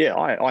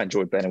 I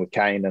enjoyed batting with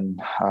Kane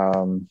and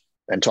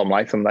Tom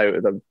Latham.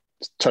 They're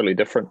totally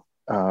different.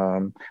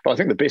 But I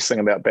think the best thing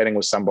about batting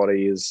with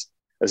somebody is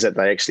that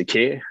they actually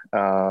care.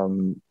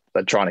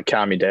 They're trying to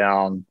calm you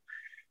down.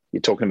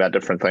 You're talking about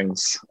different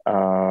things,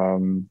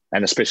 and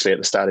especially at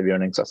the start of your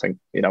innings, I think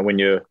when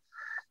you're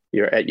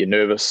at your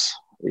nervous,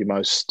 you're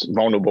most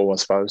vulnerable, I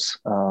suppose.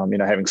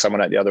 Having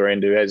someone at the other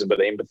end who has a bit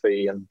of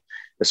empathy and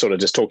is sort of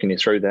just talking you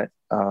through that,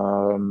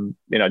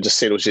 just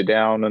settles you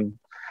down and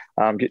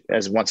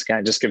once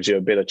again just gives you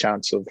a better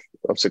chance of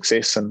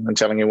success and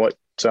telling you what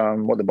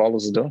the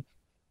bowlers are doing.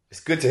 It's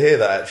good to hear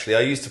that, actually.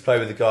 I used to play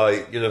with a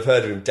guy, you'll have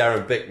heard of him,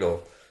 Darren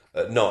Bicknell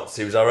at Notts.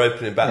 He was our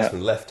opening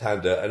batsman,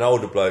 left-hander, an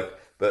older bloke,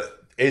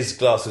 but his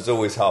glass was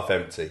always half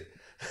empty.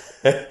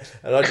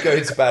 And I'd go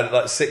into bat at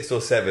like 6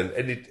 or 7,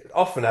 and he'd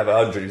often have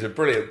 100. He was a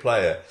brilliant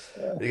player.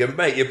 You go,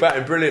 mate, you're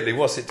batting brilliantly.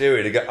 What's it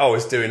doing? He'd go,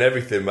 it's doing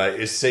everything, mate.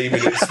 It's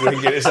seaming, it's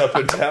swinging, it's up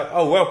and down.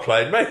 Oh, well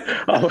played, mate.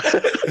 Well,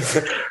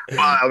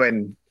 I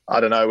mean, I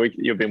don't know.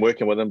 You've been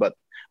working with him, but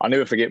I'll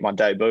never forget my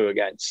debut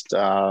against.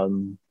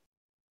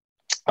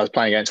 I was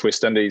playing against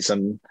West Indies,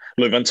 and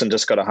Lou Vincent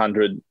just got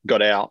 100,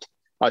 got out.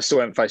 I still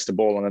haven't faced a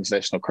ball in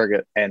international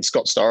cricket, and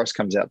Scott Storris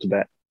comes out to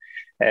bat.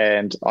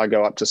 And I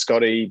go up to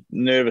Scotty,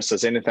 nervous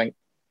as anything.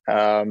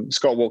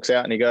 Scott walks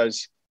out and he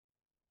goes,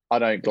 "I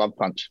don't glove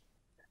punch."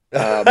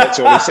 That's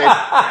all he said.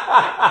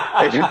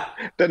 He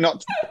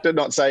did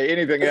not say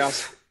anything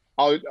else.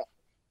 I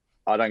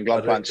don't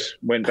glove punch.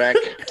 Went back.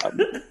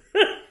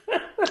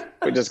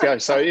 We just go.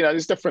 So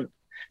there's different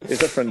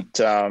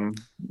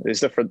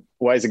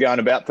ways of going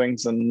about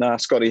things,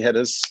 and Scotty had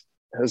his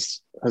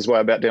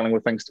way about dealing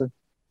with things too.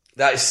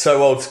 That is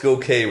so old school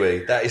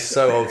Kiwi. That is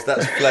so old.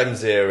 That's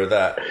Flem's era,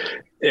 that.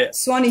 Yeah.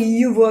 Swanee,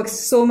 you've worked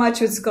so much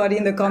with Scotty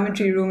in the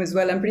commentary room as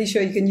well. I'm pretty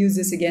sure you can use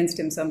this against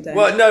him sometime.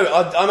 Well, no,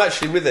 I'm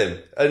actually with him.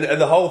 And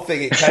the whole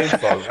thing it came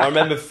from, I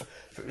remember,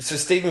 so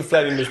Stephen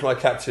Fleming was my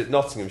captain at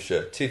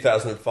Nottinghamshire,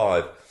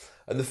 2005.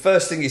 And the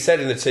first thing he said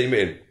in the team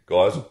meeting,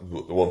 guys,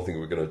 the one thing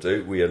we're going to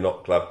do, we are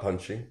not glove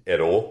punching at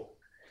all.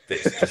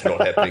 It's just not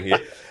happening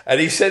here.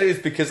 And he said it was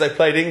because they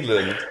played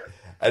England.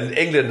 And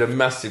England are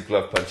massive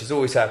glove punchers,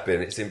 always have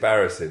been. It's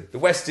embarrassing. The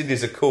West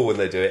Indies are cool when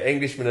they do it.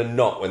 Englishmen are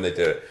not when they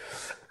do it.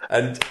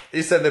 And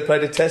he said they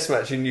played a test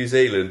match in New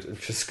Zealand,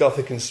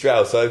 Trescothick and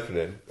Strauss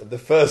opening. And the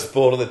first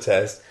ball of the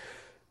test,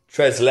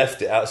 Trez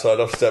left it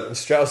outside off stump, and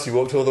Straussy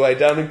walked all the way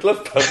down and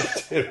glove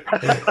punched him.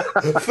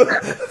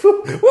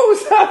 What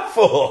was that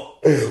for?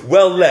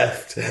 Well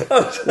left.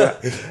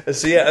 And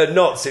so at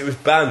Notts it was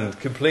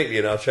banned completely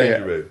in our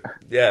changing room.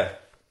 Yeah,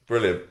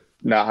 brilliant.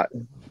 No.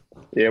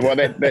 Yeah, well,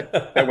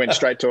 that went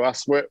straight to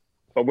us.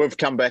 We've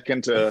come back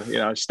into,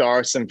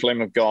 Storris and Flem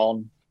have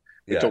gone.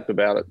 We talked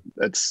about it.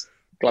 It's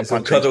glove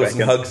punching. Cuddles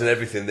and hugs and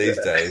everything these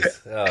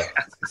days. Oh,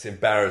 it's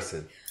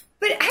embarrassing.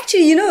 But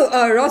actually,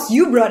 Ross,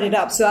 you brought it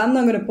up, so I'm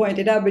not going to point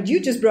it out, but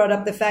you just brought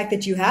up the fact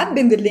that you have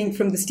been the link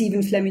from the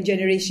Stephen Fleming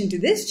generation to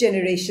this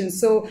generation.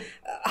 So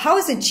how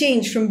has it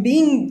changed from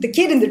being the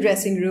kid in the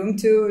dressing room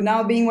to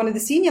now being one of the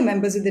senior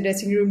members of the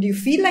dressing room? Do you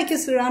feel like you're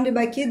surrounded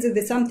by kids, or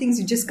there's some things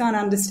you just can't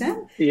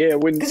understand? Yeah.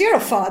 Because you're a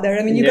father.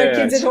 I mean, you got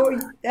kids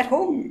at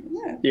home.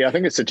 Yeah, I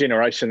think it's a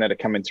generation that are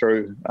coming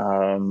through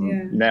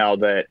now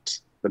that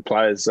the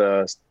players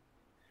are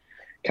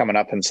coming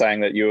up and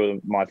saying that you're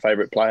my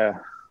favourite player.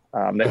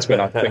 That's when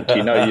I think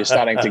you're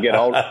starting to get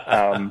old.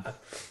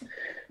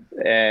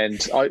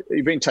 And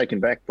you've been taken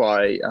back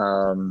by. We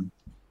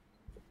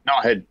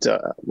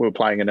were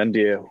playing in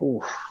India,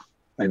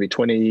 maybe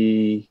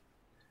 2017,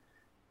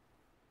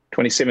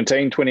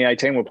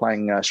 2018. We're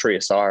playing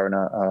Shreyas Iyer in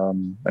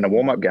a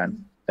warm-up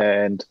game,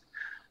 and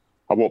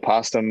I walked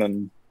past him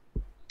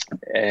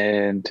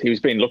and he was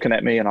been looking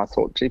at me, and I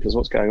thought, "Jeepers,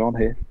 what's going on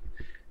here?"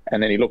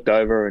 And then he looked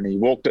over and he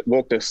walked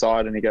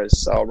aside and he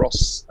goes, "Oh,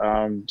 Ross,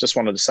 just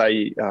wanted to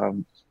say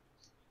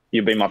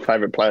you've been my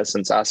favourite player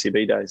since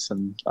RCB days."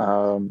 And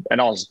I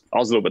was a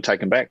little bit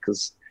taken back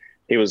because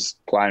he was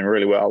playing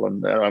really well,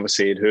 and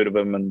obviously he'd heard of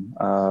him and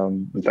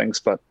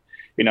things. But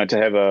to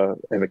have a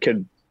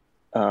kid,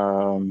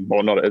 or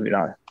not, he's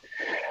going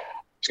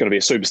to be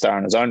a superstar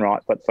in his own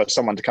right. But for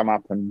someone to come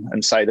up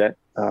and say that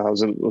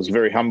was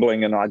very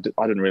humbling, and I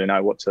didn't really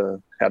know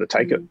how to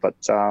take it, but.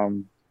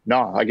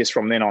 No, I guess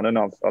from then on in,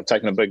 I've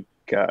taken a big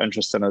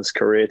interest in his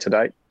career to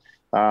date.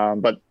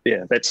 But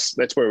yeah,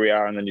 that's where we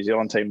are in the New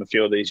Zealand team. A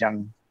few of these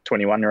young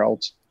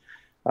 21-year-olds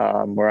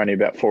were only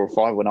about 4 or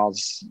 5 when I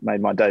made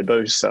my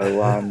debut. So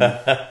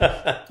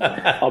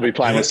I'll be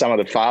playing with some of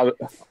the father.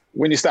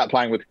 When you start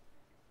playing with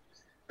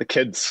the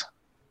kids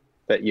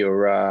that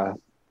you're, I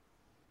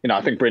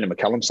think Brendan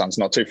McCullum's son's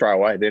not too far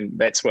away. Then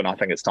that's when I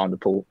think it's time to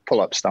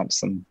pull up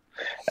stumps and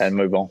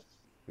move on.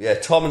 Yeah,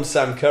 Tom and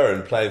Sam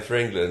Curran playing for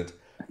England.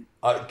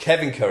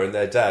 Kevin Curran,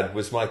 their dad,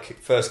 was my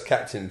first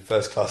captain in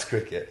first-class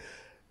cricket.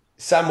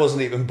 Sam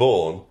wasn't even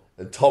born,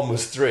 and Tom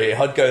was 3.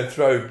 I'd go and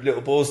throw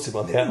little balls to him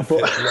on the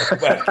outfield.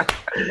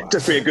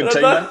 Just be a good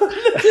teammate.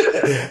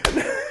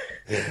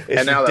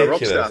 And now they're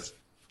rock stars.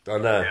 I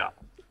know. Yeah.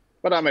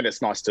 But I mean,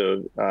 it's nice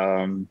to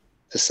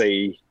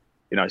see,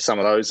 some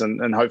of those,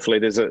 and hopefully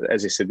there's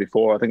as you said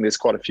before, I think there's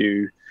quite a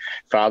few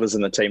fathers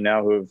in the team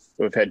now who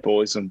have had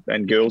boys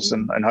and girls,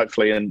 and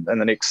hopefully in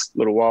the next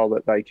little while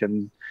that they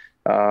can.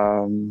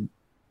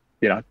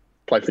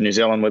 Play for New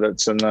Zealand, whether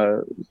it's in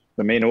the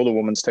men or the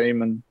women's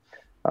team, and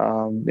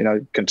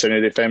continue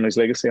their family's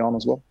legacy on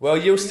as well. Well,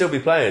 you'll still be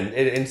playing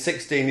in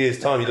 16 years'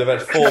 time. You'll have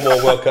had 4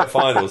 more World Cup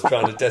finals,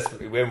 trying to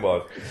desperately win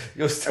one.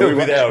 You'll still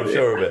be there, I'm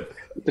sure of it.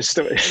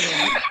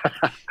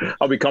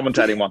 I'll be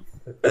commentating one.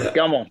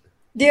 Come on.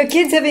 Do your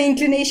kids have an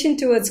inclination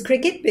towards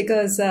cricket?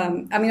 Because,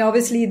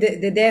 obviously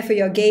they're there for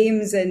your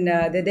games, and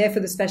they're there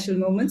for the special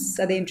moments.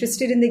 Are they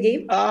interested in the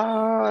game?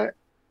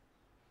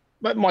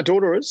 But my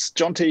daughter is.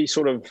 Jonty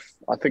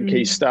I think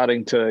he's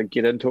starting to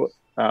get into it.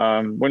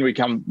 When we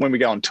go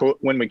on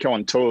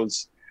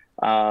tours,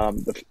 there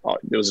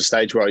was a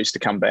stage where I used to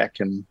come back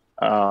and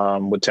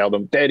would tell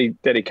them, Daddy,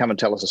 come and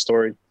tell us a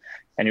story.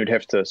 And you'd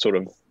have to sort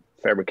of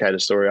fabricate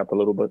a story up a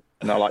little bit.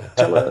 And they're like,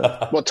 tell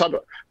her, what type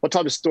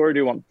of story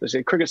do you want? They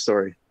said, cricket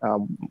story.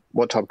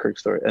 What type of cricket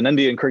story? An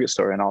Indian cricket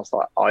story. And I was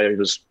like, I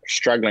was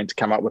struggling to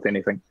come up with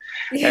anything.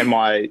 Yeah. And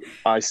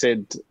I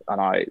said,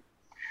 it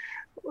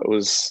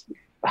was...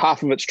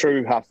 half of it's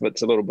true, half of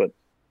it's a little bit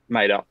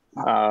made up.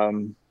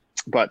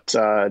 But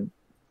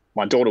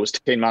my daughter was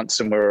 10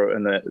 months and we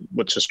were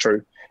which is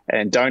true.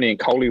 And Dhoni and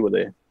Kohli were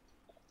there.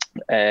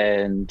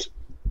 And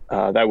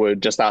they were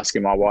just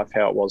asking my wife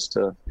how it was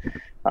to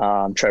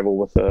travel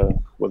with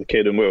a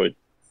kid. And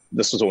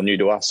this was all new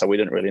to us, so we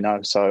didn't really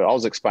know. So I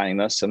was explaining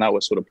this, and they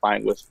were sort of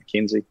playing with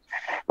Mackenzie.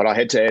 But I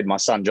had to add my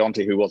son,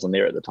 Jonty, who wasn't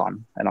there at the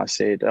time. And I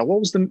said, what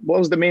was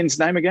the man's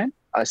name again?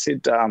 I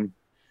said,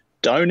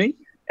 Dhoni.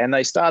 And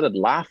they started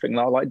laughing.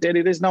 They were like,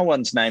 Daddy, there's no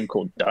one's name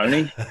called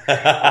Dhoni.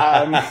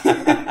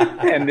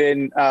 And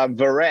then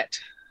Virat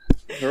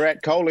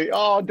Kohli.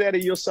 Oh,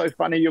 Daddy, you're so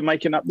funny. You're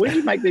making up. Where did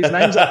you make these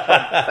names up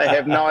from? They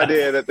have no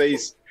idea that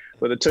these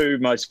were the 2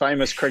 most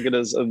famous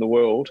cricketers in the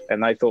world.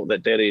 And they thought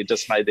that Daddy had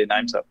just made their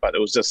names up. But I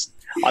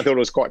thought it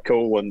was quite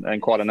cool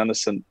and quite an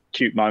innocent,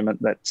 cute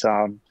moment that,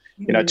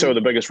 2 of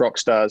the biggest rock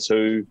stars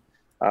who,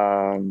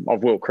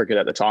 of world cricket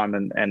at the time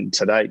and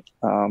to date,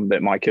 that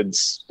my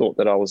kids thought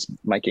that I was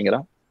making it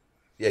up.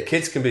 Yeah,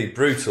 kids can be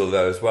brutal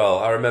though as well.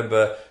 I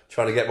remember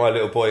trying to get my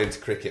little boy into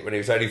cricket when he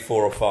was only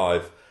 4 or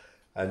 5,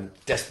 and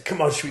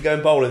come on, should we go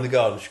and bowl in the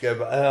garden? Should we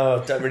go?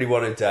 Oh, I don't really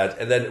want it, Dad.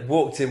 And then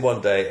walked in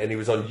one day and he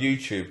was on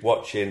YouTube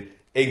watching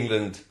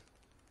England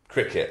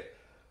cricket,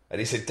 and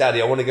he said,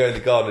 Daddy, I want to go in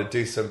the garden and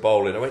do some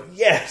bowling. I went,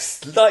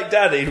 yes, like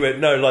Daddy. He went,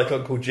 no, like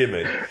Uncle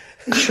Jimmy.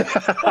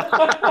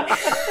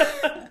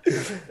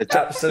 It's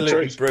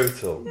absolutely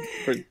brutal.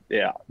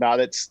 Yeah, no,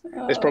 there's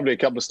probably a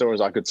couple of stories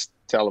I could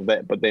tell of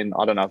that, but then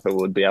I don't know if it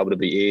would be able to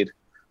be aired.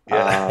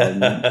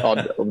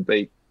 Yeah.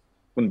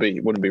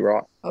 wouldn't be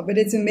right. Oh, but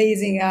it's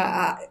amazing.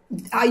 Are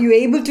you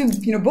able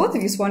to, both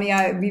of you,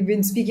 Swanee, we've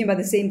been speaking about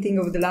the same thing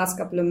over the last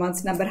couple of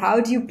months now, but how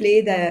do you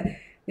play the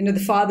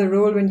father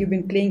role when you've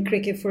been playing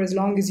cricket for as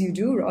long as you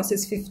do? Ross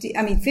is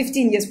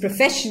 15 years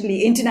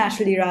professionally,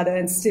 internationally rather,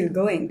 and still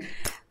going.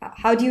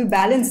 How do you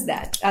balance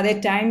that? Are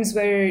there times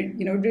where, it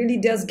really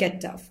does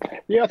get tough?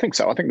 Yeah, I think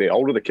so. I think the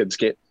older the kids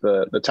get,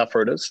 the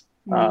tougher it is.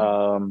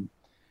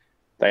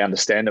 They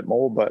understand it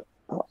more. But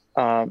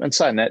in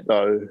saying that,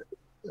 though,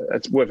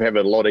 we've had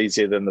it a lot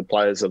easier than the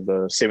players of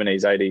the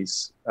 70s,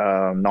 80s,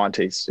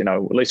 90s.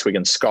 At least we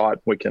can Skype.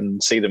 We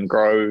can see them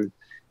grow,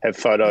 have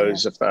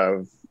photos if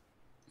they've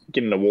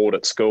get an award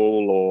at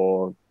school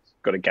or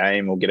got a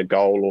game or get a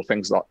goal or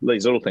things like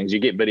these little things. You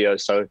get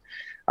videos. So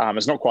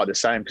it's not quite the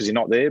same because you're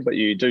not there, but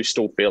you do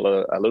still feel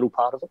a little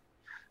part of it.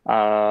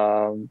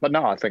 But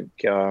no, I think,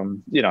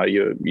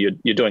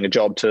 you're doing a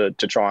job to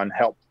try and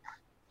help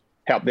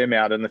them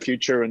out in the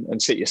future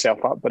and set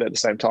yourself up. But at the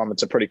same time,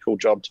 it's a pretty cool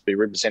job to be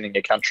representing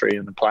your country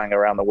and playing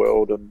around the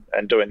world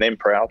and doing them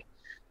proud.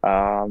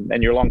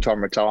 And you're a long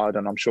time retired,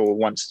 and I'm sure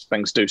once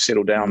things do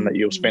settle down that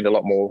you'll spend a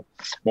lot more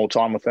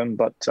time with them.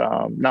 But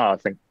no, I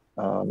think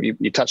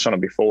you touched on it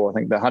before. I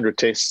think the 100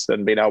 tests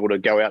and being able to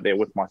go out there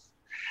with my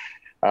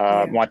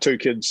two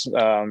kids.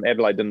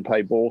 Adelaide didn't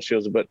play ball; she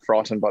was a bit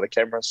frightened by the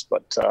cameras.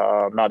 But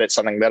no, that's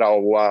something that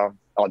I'll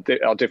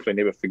definitely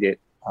never forget,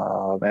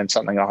 and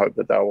something I hope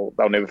that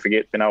they'll never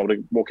forget. Being able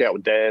to walk out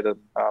with Dad and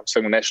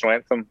sing the national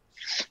anthem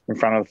in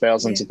front of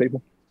thousands of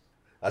people.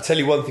 I'll tell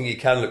you one thing you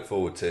can look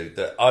forward to,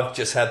 that I've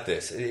just had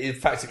this. In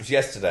fact, it was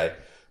yesterday.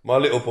 My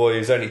little boy,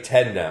 who's only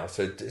 10 now,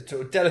 so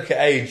a delicate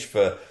age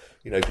for,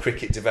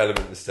 cricket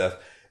development and stuff.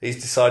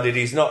 He's decided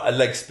he's not a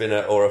leg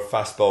spinner or a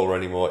fast bowler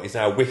anymore. He's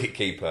now a wicket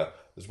keeper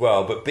as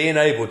well. But being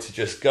able to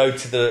just go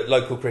to the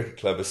local cricket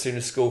club as soon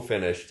as school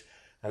finished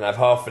and have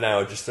half an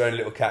hour just throwing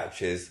little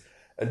catches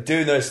and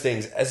doing those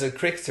things. As a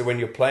cricketer, when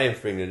you're playing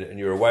for England and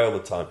you're away all the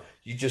time,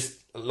 you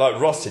just, like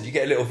Ross said, you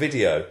get a little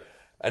video.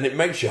 And it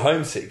makes you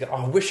homesick.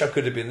 I wish I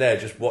could have been there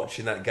just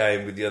watching that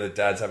game with the other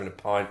dads having a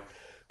pint.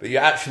 But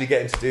you're actually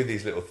getting to do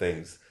these little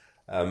things.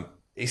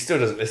 He still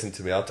doesn't listen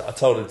to me. I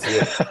told him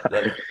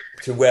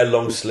to wear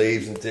long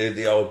sleeves and do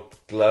the old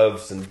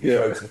gloves and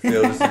go to the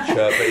fielders and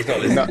chirp, but he's not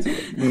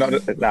listening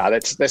to me.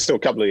 That's still a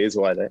couple of years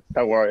away there.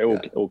 Don't worry,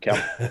 it will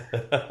count.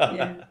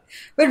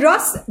 But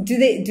Ross, do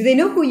they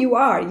know who you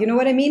are? You know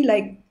what I mean?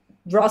 Like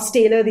Ross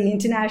Taylor, the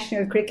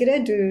international cricketer,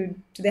 do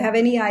they have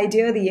any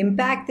idea the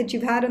impact that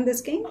you've had on this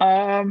game?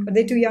 Are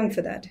they too young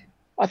for that?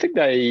 I think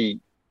they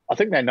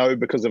know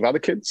because of other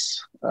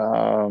kids.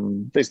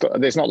 There's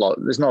not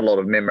a lot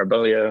of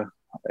memorabilia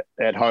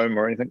at home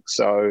or anything.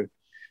 So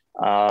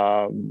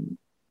I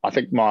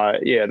think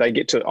they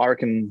get to, I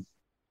reckon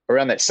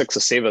around that 6 or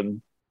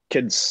 7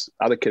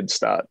 other kids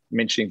start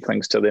mentioning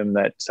things to them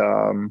that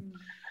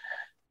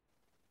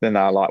then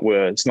they're like,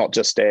 well, it's not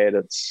just Dad,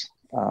 it's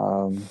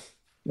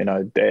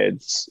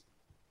Dad's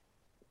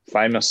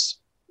famous.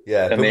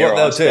 Yeah, but what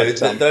they'll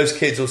do, those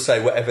kids will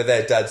say whatever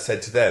their dad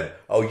said to them.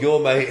 Oh, your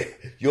mate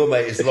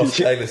is Ross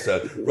Taylor's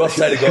son. Ross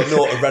Taylor got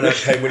naught and ran out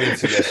Kane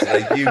Williamson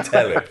yesterday. You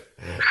tell him.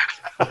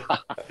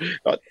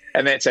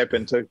 And that's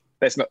happened too.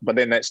 That's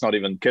not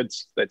even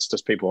kids. That's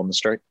just people on the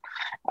street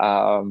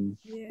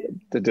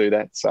to do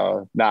that.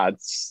 So I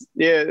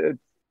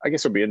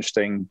guess it'll be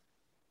interesting.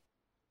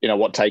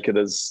 What take it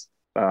is.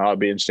 It'll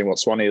be interesting what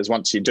Swanee is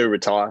once you do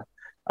retire.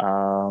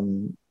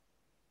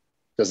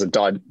 Does it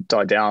die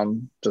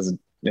down? Does it,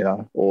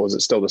 or is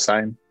it still the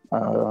same?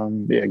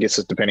 I guess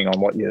it's depending on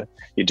what you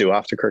do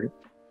after cricket.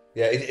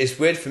 Yeah, it's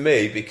weird for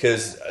me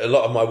because a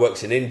lot of my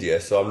work's in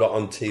India, so I'm not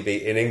on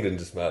TV in England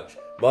as much.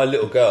 My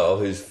little girl,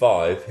 who's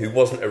 5, who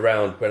wasn't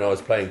around when I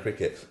was playing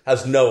cricket,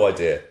 has no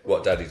idea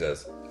what Daddy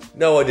does.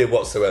 No idea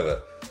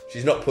whatsoever.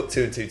 She's not put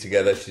 2 and 2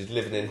 together. She's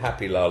living in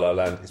happy La La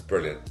Land. It's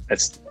brilliant.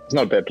 It's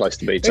not a bad place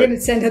to be, too. We're going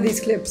to send her these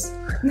clips.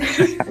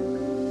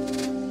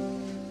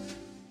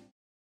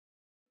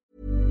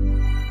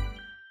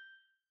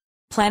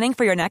 Planning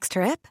for your next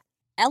trip?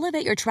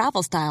 Elevate your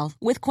travel style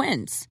with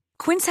Quince.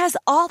 Quince has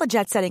all the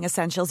jet-setting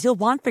essentials you'll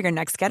want for your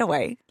next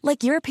getaway,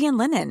 like European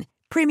linen,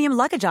 premium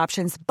luggage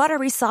options,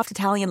 buttery soft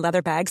Italian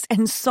leather bags,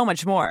 and so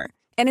much more.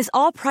 And is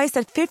all priced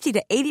at 50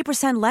 to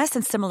 80% less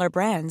than similar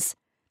brands.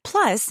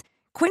 Plus,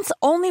 Quince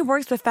only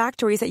works with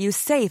factories that use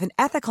safe and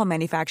ethical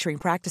manufacturing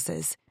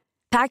practices.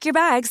 Pack your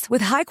bags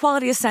with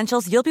high-quality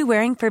essentials you'll be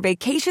wearing for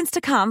vacations to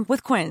come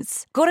with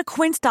Quince. Go to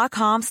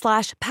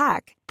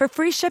quince.com/pack for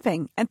free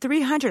shipping and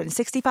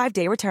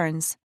 365-day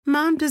returns.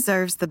 Mom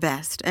deserves the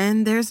best,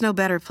 and there's no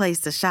better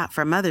place to shop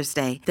for Mother's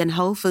Day than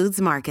Whole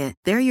Foods Market.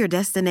 They're your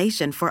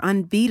destination for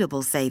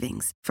unbeatable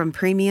savings, from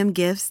premium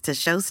gifts to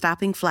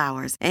show-stopping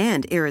flowers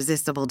and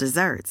irresistible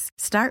desserts.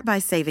 Start by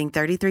saving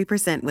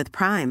 33% with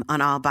Prime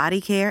on all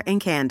body care and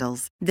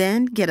candles.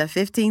 Then get a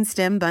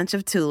 15-stem bunch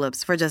of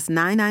tulips for just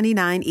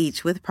 $9.99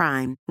 each with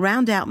Prime.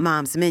 Round out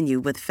Mom's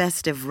menu with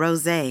festive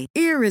rosé,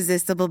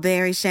 irresistible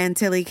berry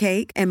chantilly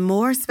cake, and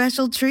more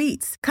special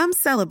treats. Come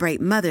celebrate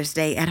Mother's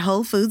Day at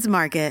Whole Foods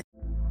Market.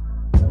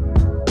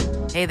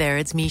 Hey there,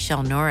 it's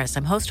Michelle Norris.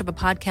 I'm host of a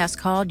podcast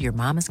called Your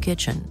Mama's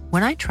Kitchen.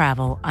 When I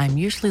travel, I'm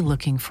usually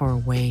looking for a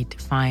way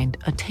to find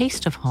a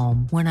taste of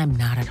home when I'm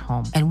not at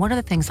home. And one of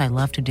the things I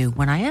love to do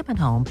when I am at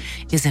home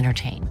is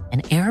entertain.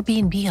 And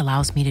Airbnb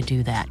allows me to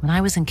do that. When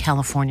I was in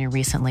California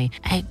recently,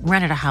 I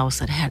rented a house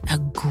that had a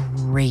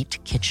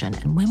great kitchen.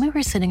 And when we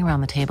were sitting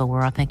around the table, we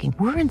were all thinking,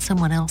 we're in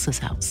someone else's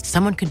house.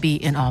 Someone could be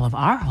in all of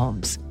our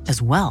homes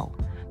as well.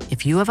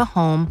 If you have a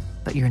home,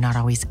 but you're not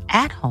always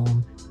at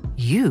home,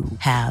 you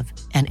have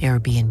an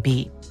Airbnb.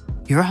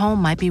 Your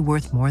home might be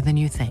worth more than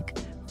you think.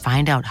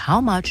 Find out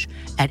how much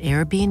at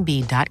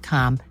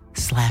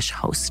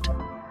airbnb.com/host.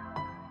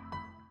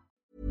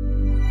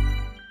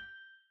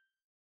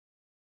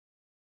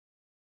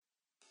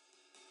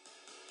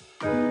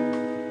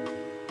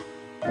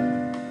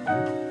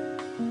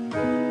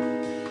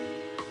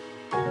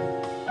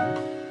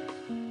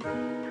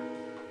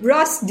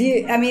 Ross,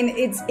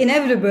 it's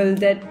inevitable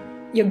that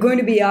you're going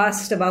to be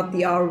asked about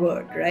the R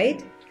word,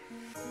 right?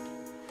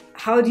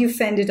 How do you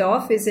fend it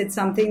off? Is it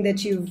something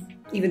that you've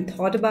even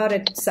thought about?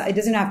 It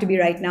doesn't have to be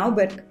right now,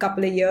 but a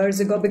couple of years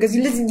ago, because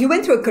you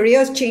went through a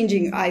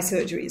career-changing eye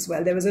surgery as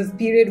well. There was a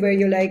period where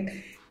you're like,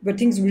 but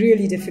things were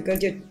really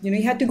difficult. You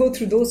had to go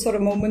through those sort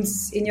of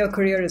moments in your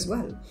career as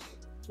well.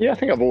 Yeah, I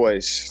think I've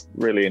always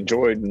really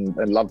enjoyed and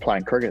loved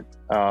playing cricket.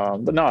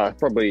 But no,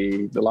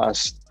 probably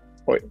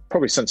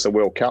since the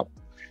World Cup,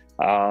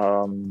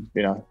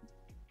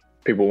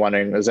 people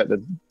wondering, is that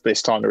the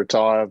best time to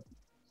retire?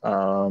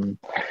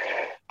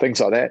 Things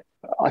like that.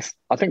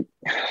 I think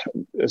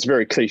it's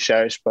very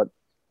cliche-ish, but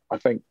I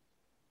think,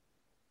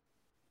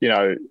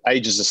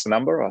 age is just a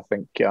number. I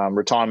think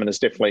retirement is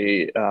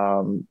definitely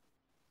in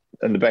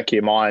the back of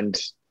your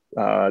mind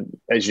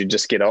as you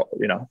just get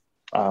older.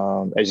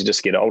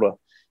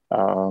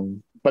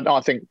 But no,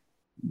 I think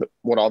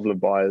what I've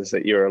lived by is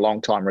that you're a long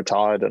time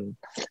retired, and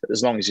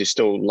as long as you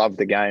still love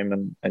the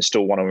game and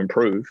still want to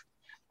improve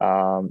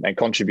and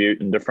contribute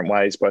in different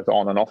ways, both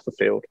on and off the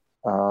field,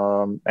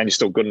 and you're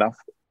still good enough,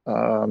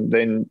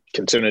 then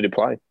continue to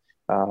play.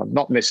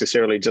 Not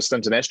necessarily just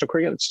international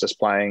cricket, it's just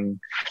playing,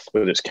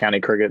 whether it's county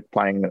cricket,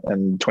 playing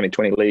in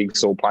 2020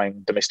 leagues, or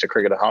playing domestic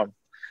cricket at home.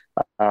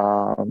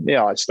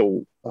 I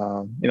still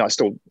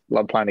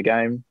love playing the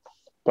game.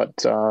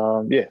 But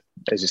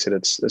as you said,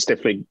 it's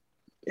definitely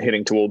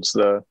heading towards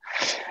the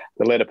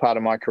latter part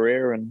of my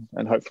career, and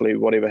hopefully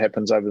whatever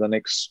happens over the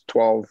next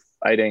 12,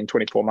 18,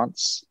 24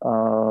 months,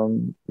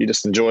 you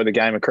just enjoy the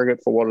game of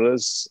cricket for what it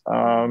is,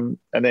 and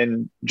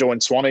then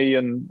join Swanee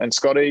and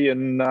Scotty,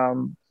 and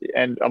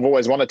I've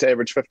always wanted to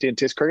average 50 in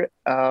Test cricket,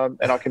 and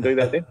I can do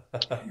that then.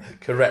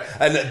 Correct.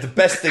 And the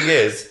best thing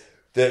is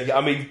that,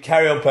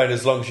 carry on playing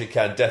as long as you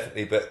can,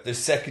 definitely, but the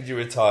second you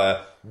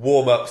retire,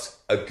 warm-ups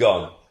are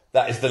gone.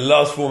 That is the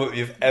last warm-up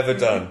you've ever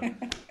done.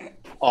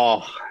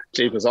 Oh,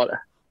 jeepers.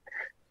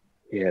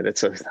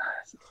 It's a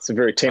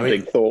very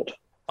tempting thought.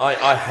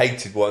 I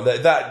hated one.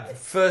 That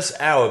first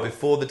hour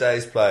before the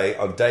day's play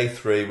on day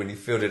 3, when you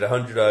fielded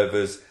 100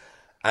 overs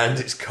and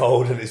it's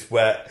cold and it's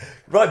wet.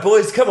 Right,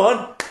 boys, come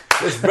on.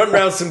 Let's run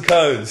round some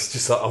cones.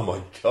 Just like, oh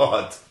my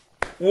God.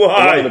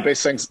 Why? One of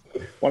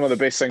the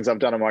best things I've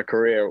done in my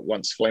career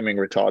once Fleming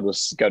retired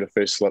was go to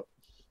first slip.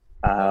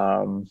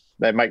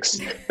 That makes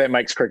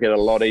cricket a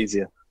lot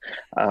easier.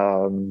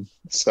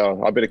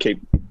 So I better keep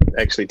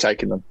actually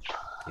taking them.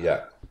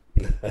 Yeah.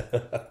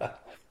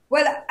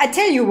 Well, I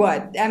tell you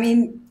what,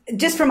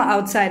 just from an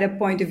outsider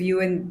point of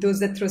view, and those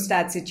that throw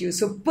stats at you.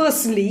 So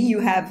personally, you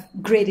have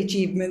great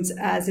achievements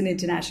as an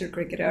international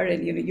cricketer,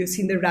 and you've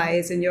seen the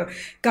rise, and you're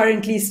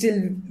currently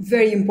still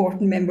very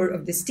important member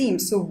of this team.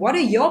 So what are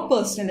your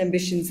personal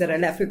ambitions that are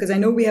left? Because I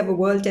know we have a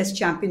World Test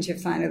Championship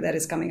final that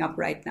is coming up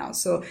right now.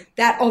 So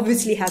that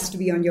obviously has to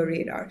be on your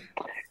radar.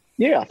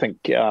 Yeah, I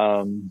think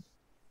you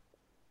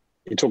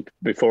talked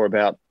before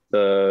about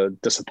the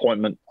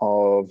disappointment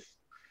of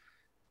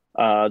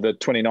the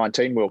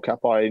 2019 World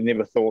Cup. I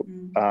never thought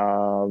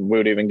we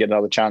would even get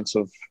another chance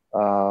of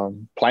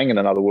playing in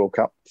another World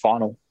Cup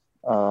final,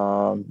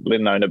 let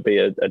alone it be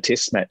a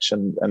test match,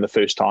 and the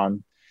first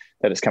time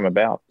that it's come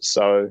about.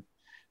 So,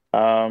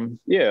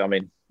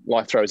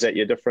 life throws at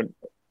you different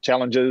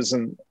challenges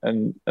and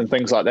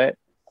things like that.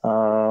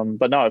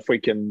 But no, if we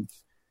can,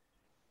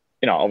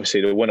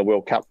 obviously to win a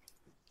World Cup,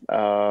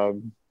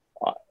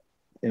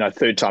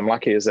 third time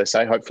lucky, as they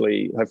say.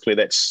 Hopefully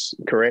that's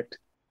correct.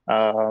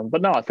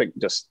 But no, I think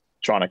just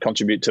trying to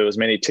contribute to as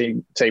many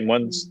team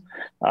wins,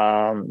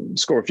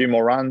 score a few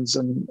more runs,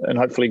 and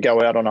hopefully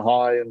go out on a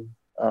high and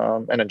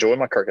enjoy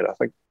my cricket. I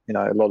think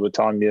a lot of the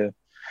time the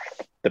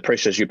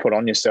pressures you put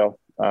on yourself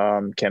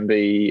can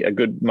be a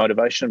good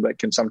motivation, but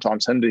can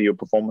sometimes hinder your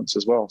performance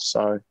as well.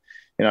 So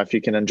if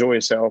you can enjoy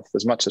yourself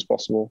as much as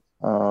possible,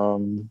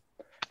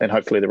 then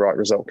hopefully the right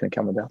result can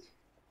come about.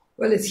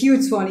 Well, it's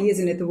huge, Swanee,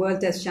 isn't it? The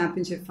World Test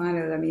Championship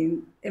final.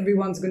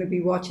 Everyone's going to be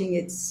watching.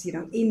 It's,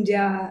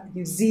 India,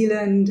 New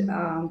Zealand,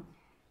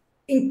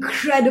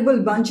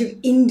 incredible bunch of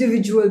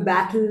individual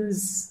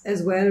battles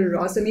as well,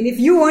 Ross. If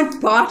you weren't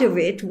part of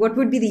it, what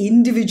would be the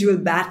individual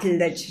battles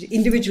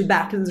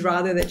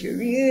that you're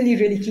really,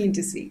 really keen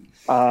to see?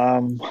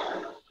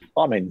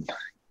 I mean,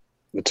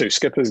 the two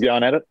skippers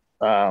going at it,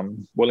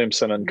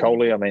 Williamson and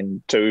Coley. I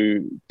mean,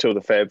 two of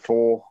the Fab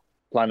Four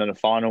playing in the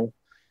final.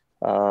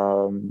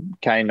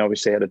 Kane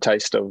obviously had a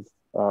taste of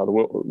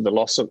the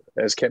loss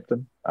as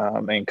captain,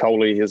 and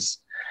Coley is,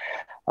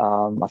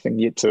 I think,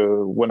 yet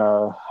to win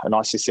an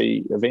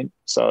ICC event.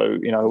 So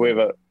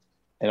whoever,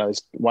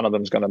 one of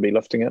them's going to be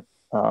lifting it.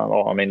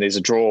 There's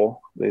a draw.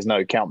 There's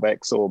no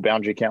countbacks or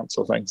boundary counts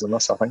or things in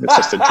this. I think it's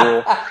just a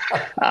draw.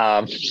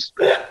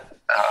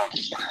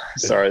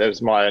 Sorry, that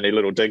was my only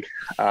little dig.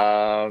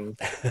 The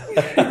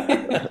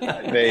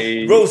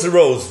rules are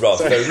rules, Ross.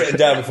 They're written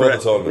down before the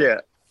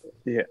tournament.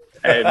 Yeah.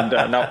 And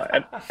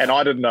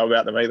I didn't know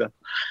about them either.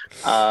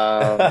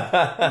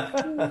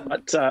 I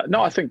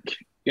think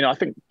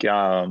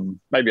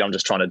maybe I'm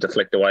just trying to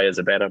deflect away as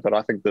a batter, but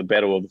I think the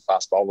battle of the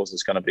fast bowlers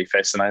is going to be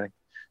fascinating.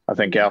 I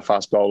think our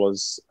fast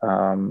bowlers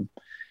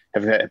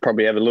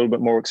probably have a little bit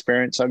more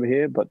experience over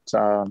here, but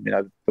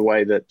the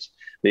way that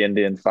the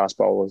Indian fast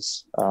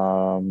bowlers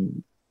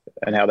and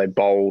how they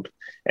bowled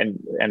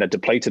and a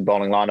depleted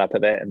bowling lineup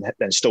at that,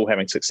 and still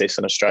having success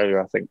in Australia,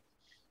 I think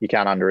you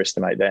can't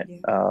underestimate that.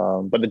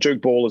 Yeah. But the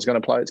Duke ball is going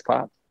to play its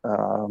part.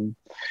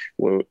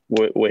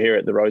 We're here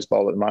at the Rose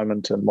Bowl at the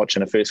moment and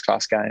watching a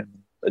first-class game.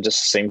 It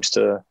just seems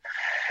to...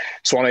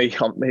 Swanee,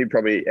 he'd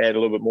probably add a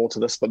little bit more to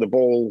this, but the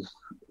ball,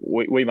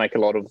 we make a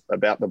lot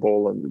about the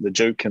ball and the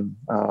Duke, and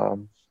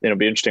it'll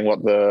be interesting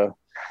what the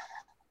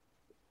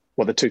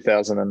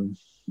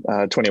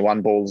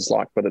 2021 ball is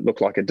like, but it looked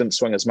like it didn't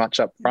swing as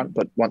much up front,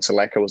 but once the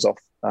lacquer was off,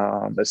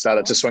 it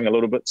started to swing a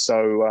little bit.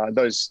 So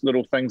those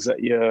little things that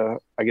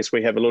I guess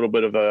we have a little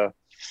bit of an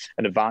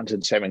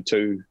advantage having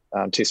two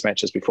test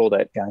matches before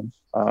that game.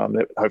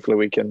 That hopefully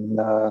we can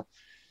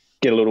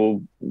get a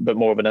little bit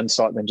more of an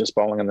insight than just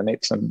bowling in the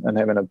nets and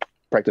having a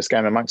practice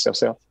game amongst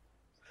ourselves.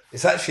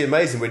 It's actually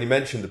amazing when you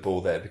mentioned the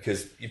ball there,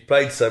 because you've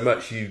played so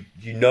much, you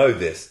know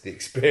the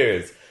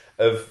experience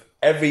of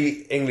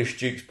every English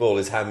Duke's ball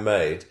is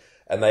handmade,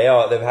 and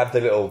they've had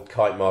the little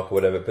kite mark or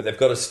whatever, but they've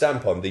got a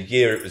stamp on the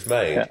year it was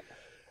made. Yeah.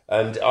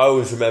 And I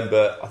always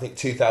remember, I think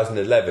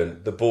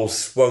 2011, the ball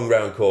swung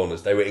round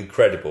corners. They were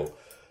incredible.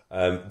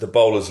 The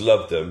bowlers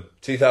loved them.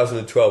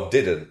 2012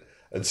 didn't.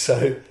 And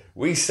so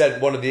we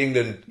sent one of the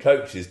England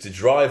coaches to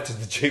drive to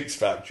the Duke's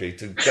factory,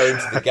 to go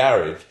into the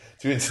garage,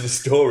 into the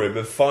storeroom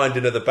and find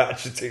another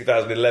batch of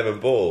 2011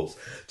 balls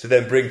to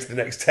then bring to the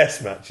next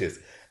test matches.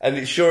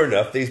 And sure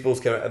enough, these balls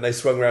came out and they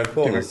swung around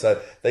corners.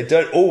 So they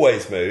don't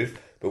always move,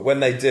 but when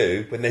they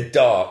do, when they're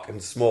dark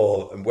and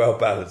small and well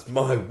balanced,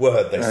 my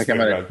word, they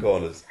swing around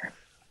corners.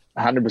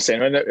 100%. I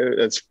mean,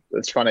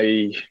 it's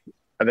funny,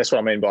 and that's what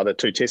I mean by the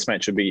two test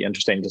match. Would be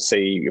interesting to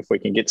see if we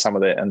can get some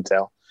of that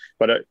intel.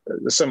 But a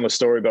similar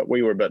story, but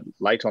we were a bit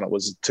late on it,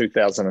 was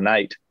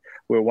 2008.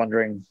 We were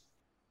wondering,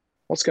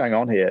 what's going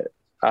on here?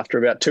 After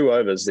about 2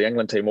 overs, the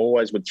England team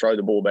always would throw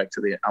the ball back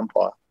to the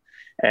umpire.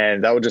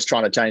 And they were just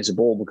trying to change the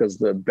ball because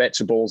the batch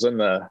of balls in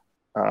the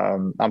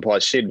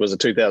umpire's shed was a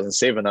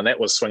 2007, and that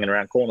was swinging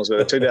around corners, where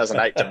the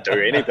 2008 didn't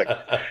do anything.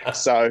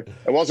 So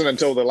it wasn't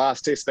until the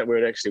last test that we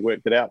had actually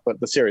worked it out, but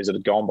the series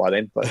had gone by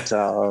then. But,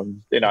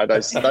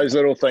 those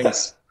little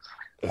things...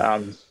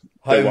 home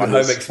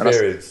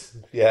experience,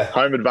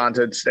 home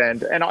advantage,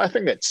 and I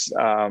think that's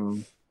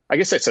I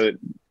guess that's I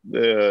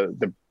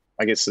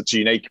guess it's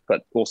unique,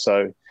 but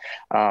also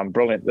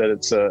brilliant that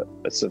it's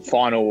a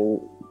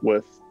final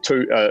with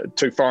two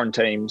foreign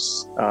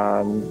teams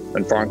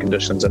and foreign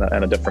conditions and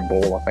a different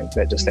ball. I think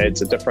that just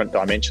adds a different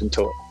dimension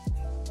to it.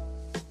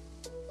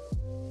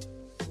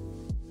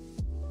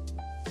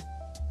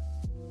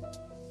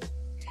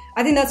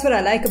 I think that's what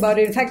I like about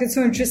it. In fact, it's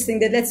so interesting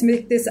that let's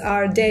make this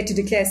our Dare to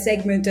Declare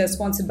segment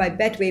sponsored by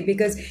Betway,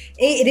 because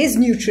it is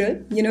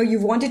neutral.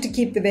 You've wanted to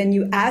keep the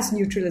venue as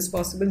neutral as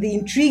possible. The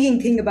intriguing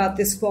thing about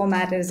this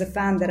format as a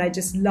fan that I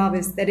just love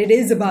is that it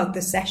is about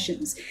the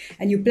sessions,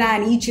 and you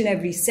plan each and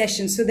every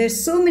session. So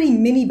there's so many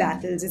mini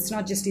battles. It's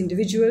not just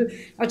individual,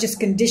 not just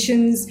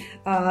conditions.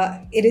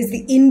 It is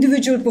the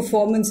individual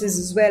performances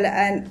as well.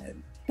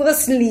 And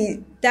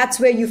personally, that's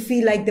where you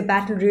feel like the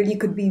battle really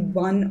could be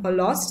won or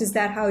lost. Is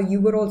that how you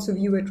would also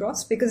view it,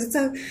 Ross? Because it's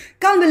a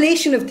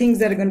combination of things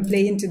that are going to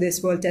play into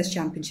this World Test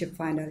Championship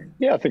final.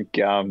 Yeah, I think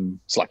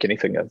it's like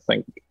anything. I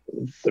think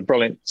the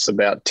brilliance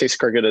about Test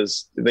cricket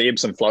is the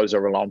ebbs and flows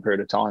over a long period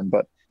of time.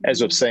 But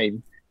as we've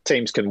seen,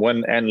 teams can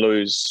win and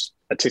lose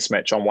a Test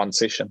match on one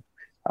session.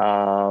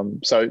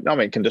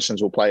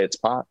 Conditions will play its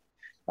part.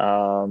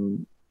 I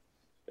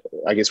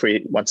guess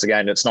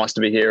it's nice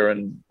to be here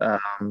and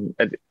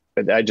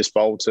at the Aegis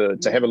Bowl to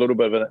have a little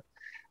bit of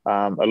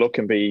a look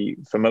and be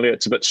familiar.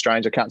 It's a bit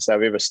strange. I can't say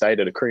I've ever stayed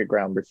at a cricket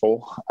ground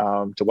before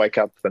to wake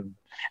up and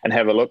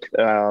have a look.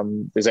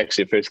 There's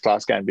actually a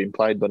first-class game being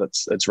played, but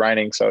it's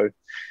raining, so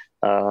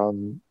we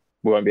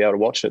won't be able to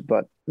watch it.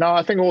 But no,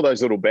 I think all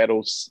those little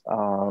battles,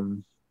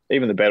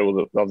 even the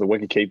battle of the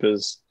wicket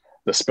keepers,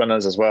 the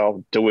spinners as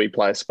well. Do we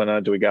play a spinner?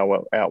 Do we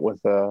go out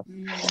with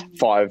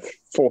four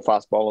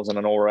fast bowlers and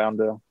an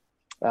all-rounder?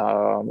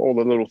 All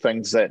the little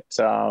things that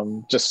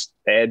just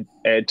add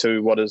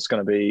to what is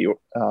going to be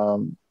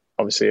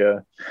obviously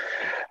a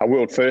a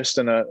world first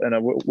in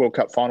a World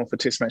Cup final for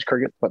Test match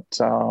cricket, but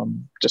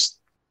just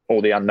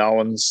all the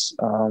unknowns,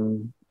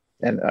 and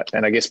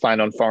I guess playing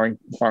on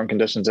foreign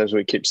conditions, as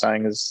we keep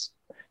saying, is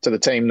to the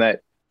team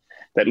that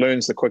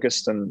learns the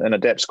quickest and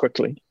adapts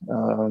quickly.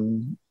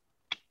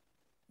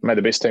 May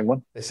the best team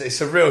win.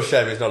 It's a real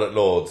shame it's not at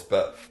Lords,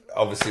 but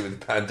obviously with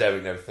the pandemic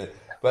and everything.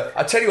 But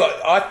I tell you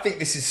what, I think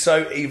this is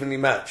so evenly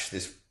matched,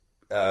 this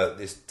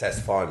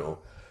Test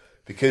final,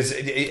 because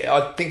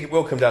I think it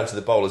will come down to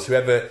the bowlers,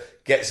 whoever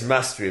gets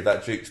mastery of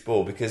that Duke's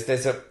ball, because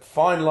there's a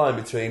fine line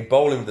between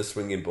bowling with a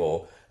swinging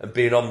ball and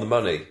being on the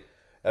money.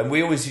 And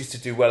we always used to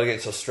do well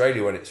against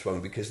Australia when it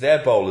swung, because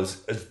their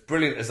bowlers, as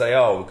brilliant as they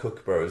are with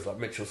Kookaburras, like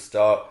Mitchell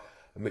Starc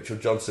and Mitchell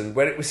Johnson,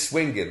 when it was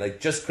swinging, they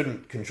just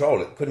couldn't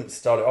control it, couldn't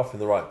start it off in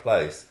the right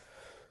place.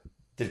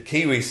 The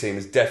Kiwi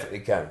seamers definitely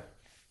can.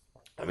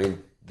 I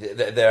mean,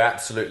 they're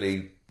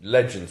absolutely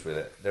legends with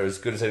it. They're as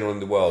good as anyone in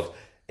the world.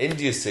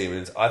 India's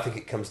seamers, I think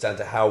it comes down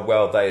to how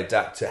well they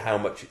adapt to how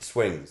much it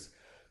swings,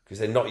 because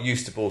they're not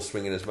used to ball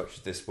swinging as much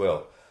as this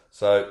will.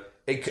 So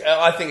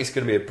I think it's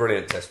going to be a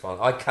brilliant Test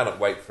final. I cannot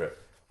wait for it.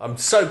 I'm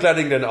so glad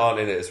England aren't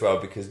in it as well,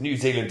 because New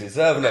Zealand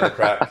deserve another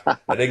crack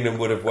and England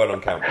would have won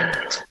on camera.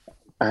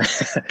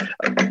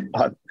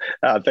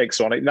 Thanks,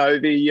 Sonny. No,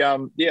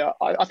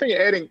 I think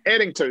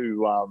adding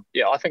to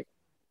I think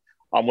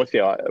I'm with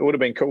you. It would have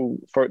been cool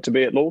for it to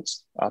be at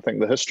Lords. I think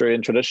the history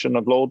and tradition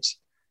of Lords,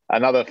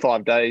 another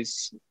 5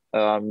 days,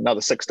 another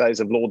 6 days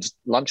of Lords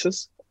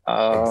lunches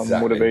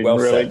Exactly. would have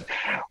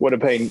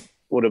been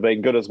would have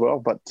been good as well.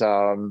 But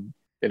I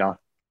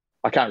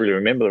can't really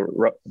remember.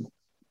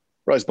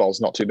 Rose Bowl's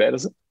not too bad,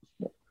 is it?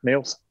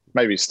 Meals?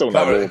 Maybe still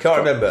not. Can't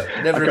remember.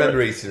 Never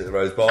remember eating at the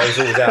Rose Bowl. I was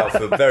always out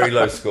for very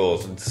low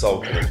scores and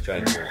sulking in the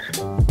change room.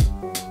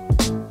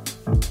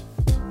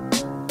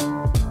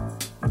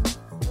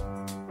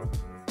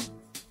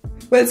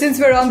 Well, since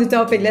we're on the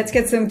topic, let's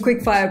get some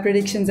quick fire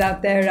predictions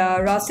out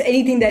there. Ross,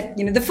 anything that,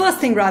 the first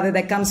thing rather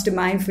that comes to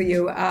mind for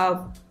you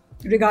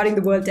regarding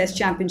the World Test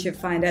Championship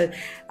final,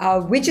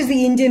 which is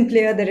the Indian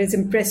player that has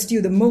impressed you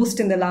the most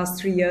in the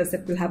last 3 years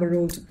that will have a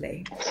role to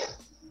play?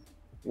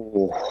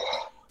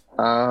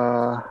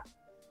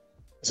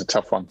 It's a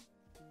tough one.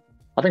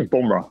 I think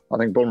Bumrah.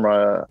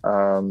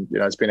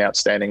 Has been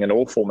outstanding in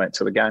all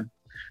formats of the game.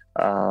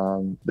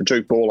 The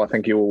Duke ball, I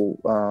think he'll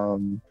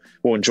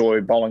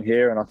enjoy bowling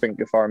here, and I think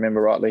if I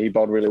remember rightly, he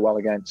bowled really well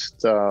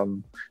against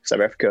South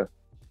Africa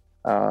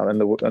in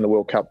the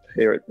World Cup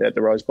here at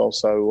the Rose Bowl.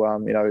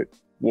 So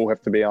we'll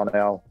have to be on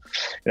our,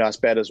 us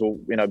batters will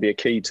be a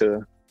key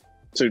to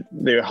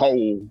their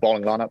whole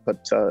bowling lineup,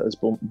 but as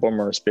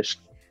Bumrah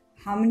especially.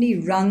 How many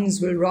runs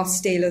will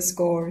Ross Taylor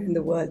score in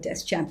the World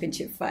Test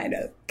Championship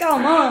final?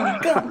 Come on.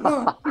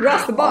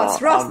 Ross the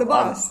boss.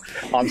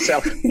 I'm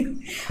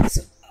selling.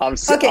 I'm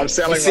selling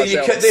myself.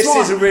 This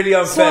is a really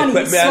unfair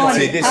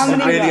question. This is a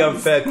really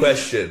unfair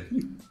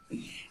question.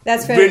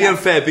 That's fair really enough.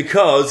 Unfair,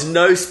 because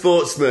no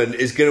sportsman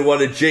is going to want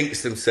to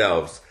jinx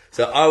themselves.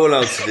 So I will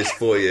answer this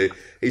for you.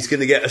 He's going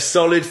to get a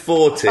solid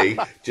 40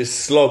 just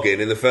slogging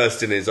in the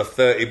first innings off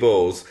 30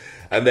 balls.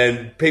 And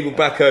then people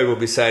back home will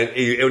be saying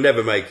he'll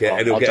never make it,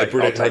 and he'll get a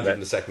brilliant 100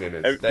 in the second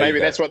innings. Maybe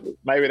that's what.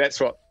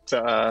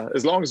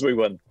 As long as we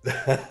win,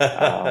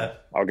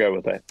 I'll go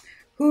with that.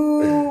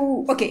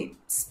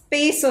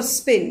 Pace or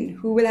spin?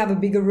 Who will have a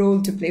bigger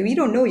role to play? We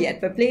don't know yet,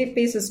 but play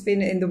pace or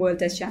spin in the World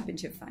Test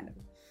Championship final.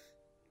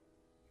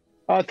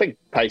 I think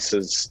pace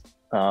is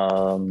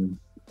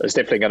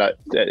definitely going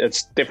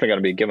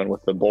to be given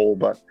with the ball,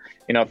 but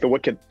if the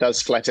wicket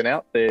does flatten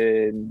out,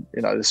 then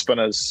the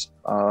spinners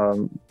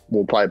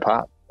will play a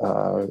part.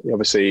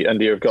 Obviously,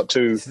 India have got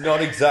two. It's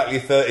not exactly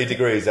 30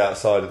 degrees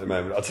outside at the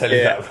moment, I'll tell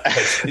you that.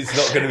 It's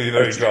not going to be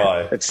very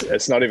dry.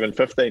 It's not even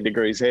 15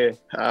 degrees here.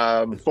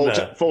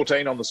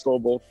 14 on the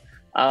scoreboard.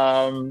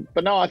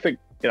 But no, I think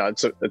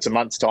it's a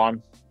month's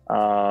time.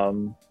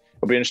 It'll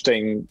be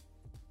interesting.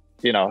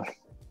 Seam's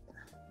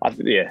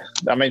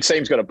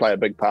got to play a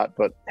big part,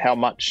 but how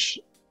much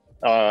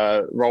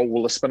role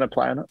will the spinner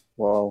play in it?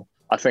 Well,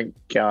 I think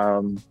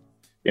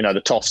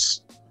the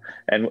toss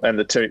and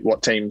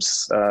what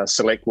teams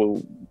select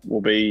will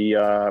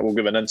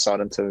give an insight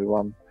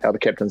into how the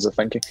captains are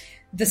thinking.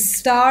 The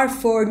star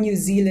for New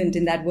Zealand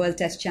in that World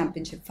Test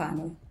Championship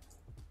final.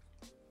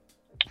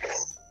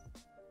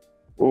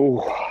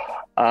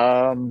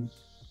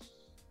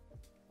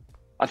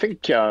 I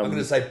think I'm going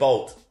to say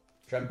Bolt.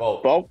 Trent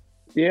Bolt. Bolt.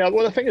 Yeah.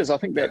 Well, the thing is, I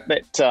think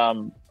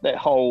that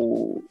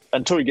whole,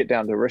 until you get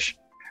down to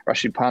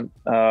Rashid Pant,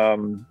 I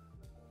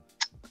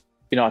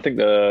think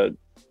they're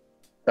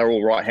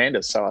all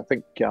right-handers. So I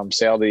think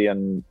Southee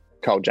and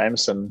Kyle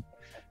Jamieson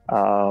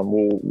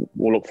will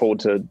look forward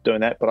to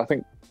doing that. But I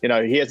think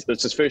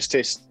it's his first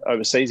test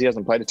overseas. He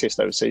hasn't played a test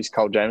overseas,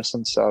 Kyle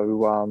Jamieson.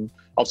 So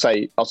I'll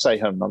say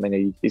him. I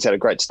mean, he's had a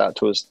great start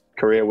to his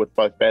career with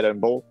both bat and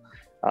ball.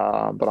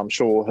 But I'm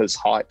sure his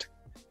height,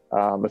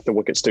 if the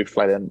wickets do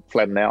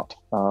flatten out,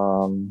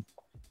 will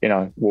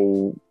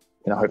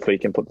hopefully he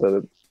can put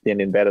the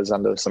Indian batters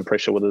under some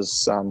pressure with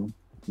his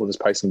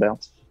pace and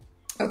bounce.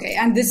 Okay,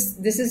 and this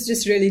is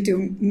just really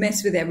to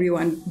mess with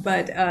everyone.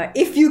 But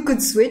if you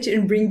could switch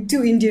and bring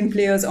 2 Indian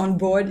players on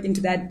board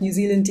into that New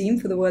Zealand team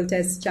for the World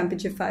Test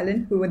Championship final,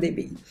 who would they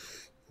be?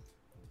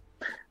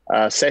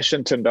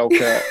 Sachin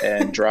Tendulkar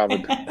and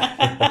Dravid.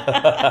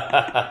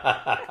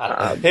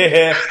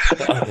 Here.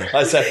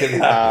 I second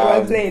that.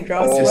 Well played,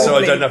 Ross. Just so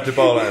I don't have to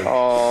bowl out.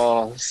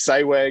 Oh,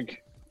 Sehwag.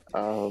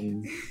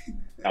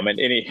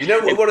 You know,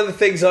 one of the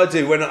things I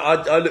do when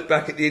I look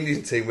back at the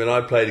Indian team when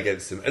I played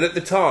against them, and at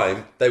the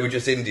time they were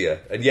just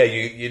India, and yeah,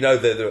 you know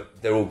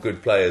they're all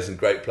good players and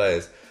great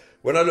players.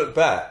 When I look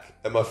back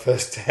at my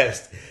first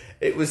test,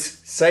 it was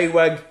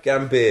Sehwag,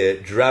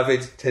 Gambhir,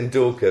 Dravid,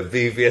 Tendulkar,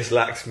 VVS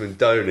Laxman,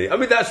 Dhoni. I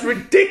mean, that's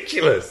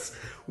ridiculous.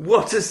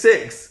 What a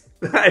six!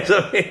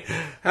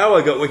 How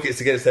I got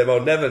wickets against them,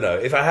 I'll never know.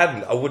 If I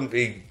hadn't, I wouldn't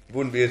be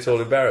at all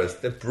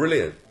embarrassed. They're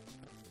brilliant.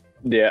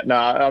 Yeah, no,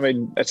 I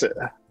mean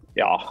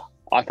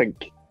I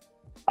think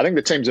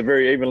the teams are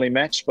very evenly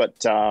matched,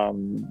 but I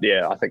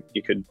think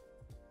you could,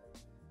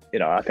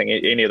 I think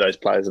any of those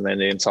players and then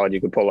the inside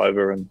you could pull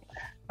over and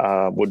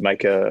would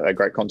make a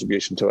great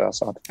contribution to our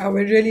side. Oh,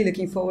 we're really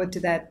looking forward to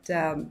that,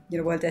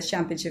 World Test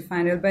Championship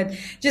final. But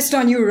just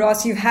on you,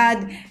 Ross,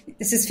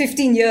 this is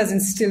 15 years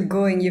and still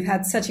going. You've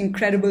had such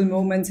incredible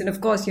moments. And of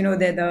course, there are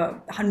the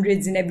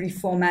hundreds in every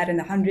format and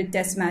the 100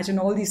 Test match and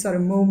all these sort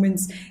of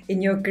moments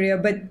in your career.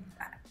 But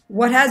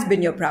what has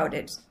been your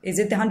proudest? Is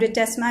it the 100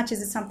 Test match? Is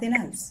it something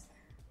else?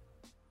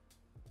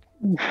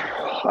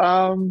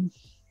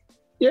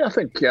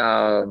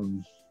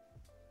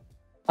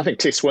 I think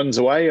Test wins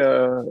away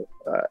are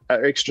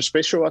extra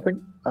special. I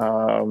think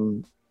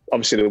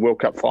obviously the World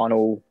Cup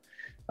final,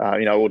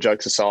 all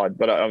jokes aside,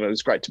 but it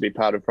was great to be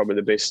part of probably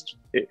the best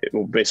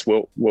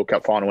World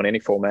Cup final in any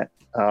format,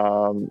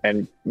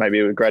 and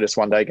maybe the greatest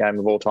one-day game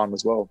of all time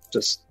as well.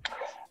 Just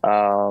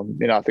I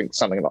think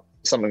something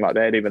like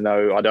that, even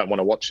though I don't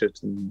want to watch it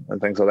and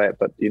things like that,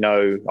 but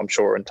I'm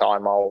sure in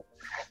time I'll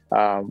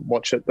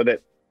watch it.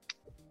 But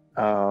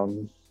I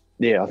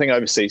think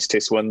overseas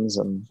Test wins,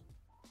 and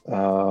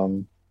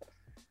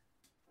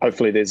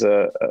hopefully there's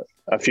a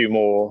few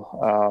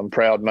more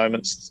proud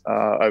moments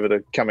over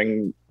the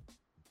coming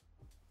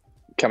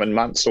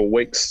months or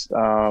weeks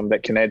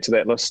that can add to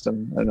that list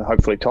and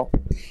hopefully top.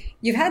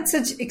 You've had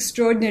such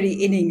extraordinary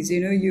innings.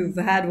 You've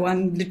had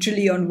one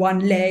literally on one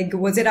leg.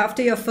 Was it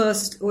after your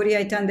first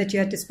ODI turn that you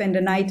had to spend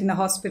a night in the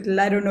hospital?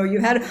 I don't know. You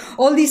had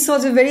all these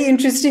sorts of very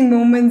interesting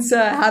moments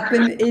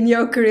happen in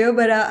your career.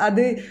 But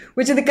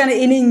which are the kind of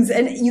innings?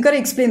 And you got to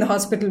explain the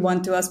hospital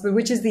one to us. But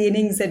which is the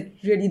innings that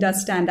really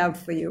does stand out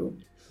for you?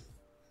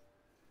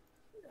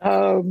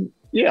 I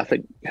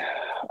think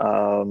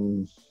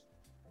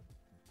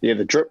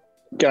the drip.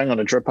 Going on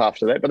a drip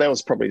after that, but that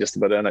was probably just a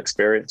bit of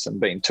inexperience and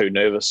being too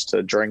nervous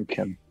to drink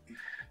and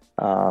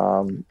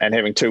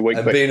having 2 weeks.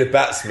 And being a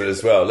batsman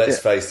as well, let's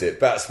face it,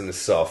 batsmen are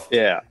soft.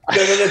 Yeah.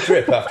 Going on a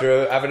drip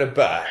after having a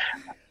bat.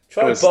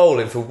 Try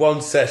bowling for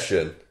one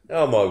session.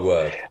 Oh my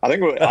word. I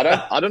think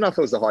I don't know if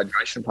it was the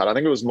hydration part. I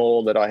think it was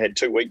more that I had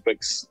 2 week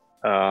bix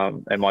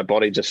and my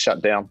body just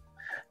shut down.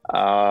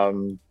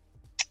 And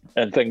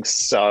things.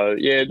 So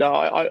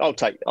I'll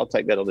take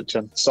that on the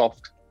chin.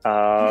 Soft.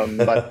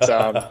 But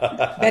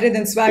better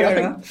than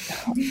Swagger.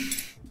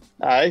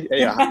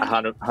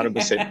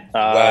 100%.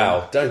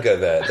 Wow, don't go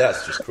there.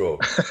 That's just cruel.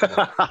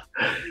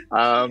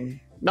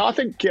 No, I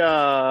think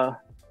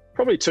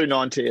probably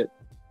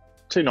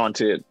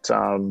 290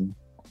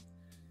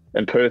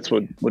 in Perth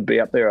would be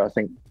up there. I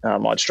think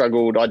I'd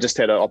struggled. I just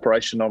had an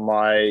operation on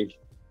my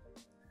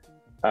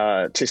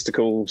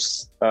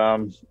testicles a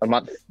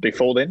month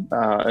before then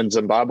in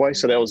Zimbabwe,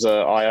 so that was an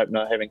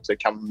eye-opener, having to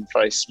come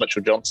face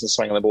Mitchell Johnson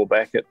swinging the ball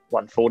back at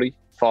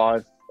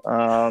 145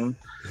 on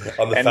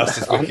the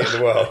fastest wicket in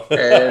the world.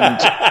 It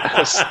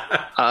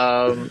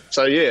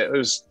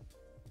was,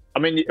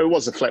 it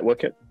was a flat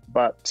wicket,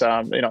 but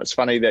it's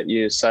funny that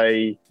you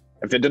say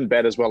if it didn't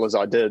bat as well as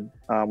I did,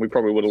 we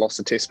probably would have lost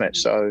the Test match.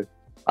 So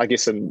I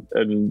guess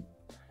in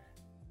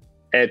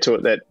add to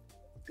it that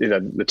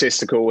the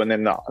testicle, and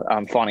then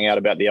finding out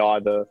about the eye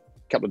the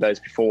couple of days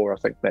before, I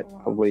think that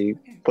probably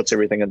puts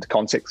everything into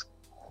context.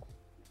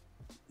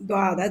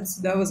 Wow, that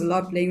was a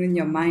lot playing in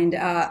your mind.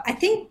 I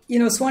think,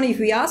 Swanee, if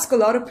we ask a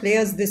lot of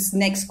players this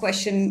next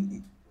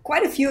question,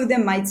 quite a few of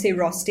them might say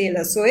Ross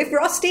Taylor. So if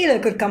Ross Taylor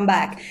could come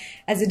back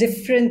as a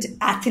different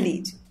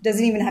athlete,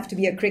 doesn't even have to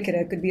be a cricketer,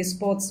 it could be a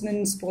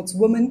sportsman,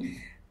 sportswoman,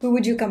 who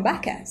would you come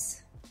back as?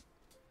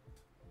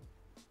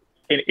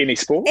 Any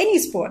sport? Any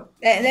sport.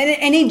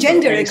 Any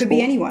gender. It could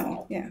be anyone.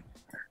 Yeah.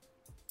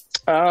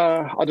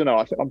 I don't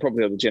know. I'm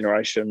probably of the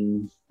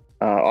generation.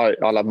 I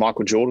love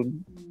Michael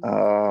Jordan.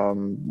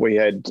 We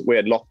had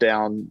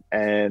lockdown,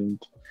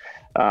 and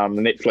the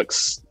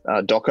Netflix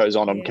docos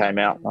on him came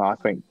out. And I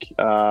think,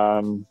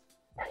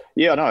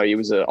 he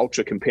was an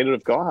ultra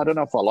competitive guy. I don't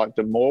know if I liked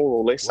him more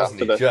or less.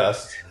 Wasn't after he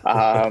just?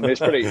 He was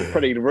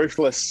pretty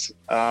ruthless.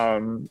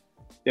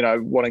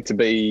 Wanting to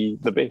be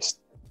the best.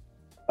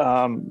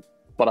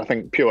 But I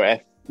think pure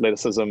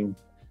athleticism,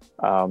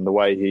 the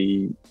way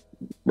he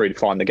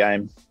redefined the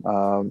game,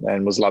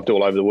 and was loved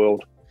all over the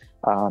world.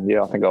 I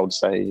think I would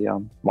say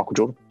Michael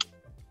Jordan.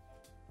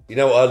 You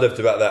know what I loved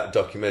about that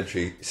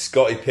documentary?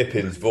 Scottie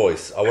Pippen's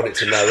voice. I wanted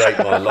to narrate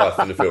my life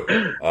in the film.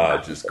 I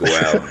just go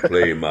out and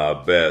play my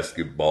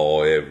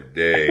basketball every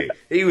day.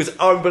 He was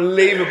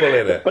unbelievable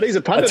in it. But he's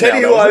a pundit. I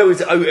tell you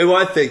who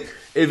I think,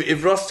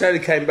 if Ross Taylor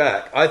came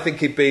back, I think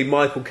he'd be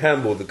Michael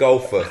Campbell, the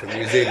golfer from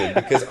New Zealand,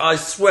 because I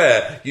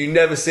swear you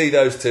never see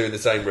those two in the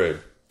same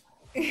room.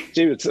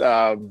 Gee,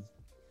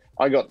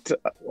 I got,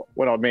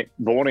 when I met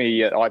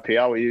Borny at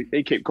IPO,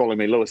 he kept calling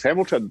me Lewis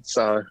Hamilton,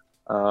 so...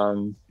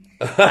 and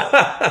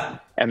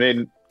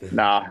then,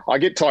 I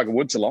get Tiger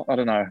Woods a lot. I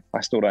don't know.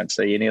 I still don't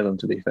see any of them,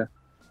 to be fair.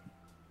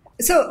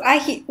 So,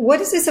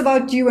 what is this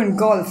about you and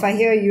golf? I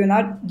hear you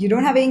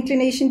don't have an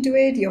inclination to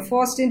it. You're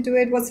forced into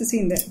it. What's the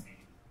scene there?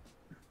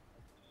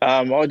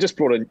 I just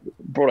brought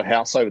a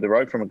house over the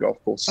road from a golf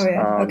course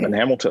in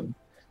Hamilton,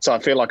 so I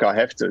feel like I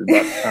have to.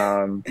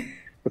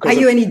 But are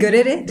you any good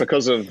at it?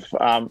 Because of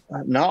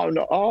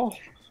no.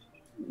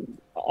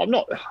 I'm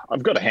not.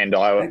 I've got a hand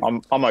eye.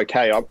 I'm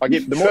okay. I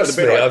get the more Trust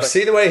the better. I've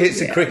seen the way he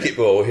hits a cricket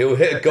ball. He'll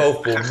hit a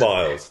golf ball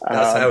miles.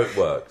 That's how it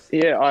works.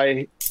 Yeah,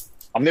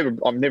 I've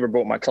never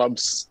brought my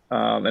clubs,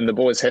 and the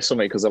boys hassle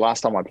me because the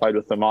last time I played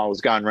with them, I was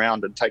going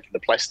round and taking the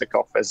plastic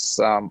off as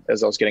I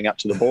was getting up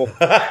to the ball.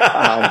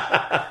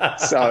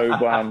 So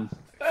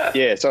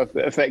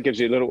if that gives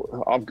you a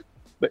little,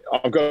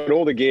 I've got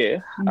all the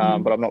gear,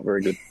 but I'm not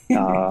very good.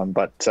 No,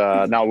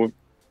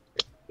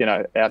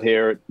 out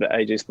here at the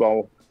AGS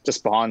Bowl.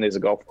 Just behind there's a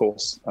golf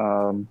course.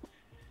 I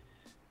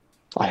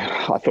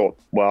thought,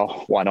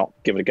 well, why not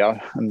give it a go?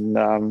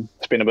 And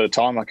spend a bit of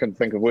time. I couldn't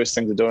think of worse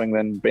things to doing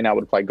than being able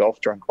to play golf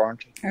during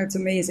quarantine. That's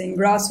amazing.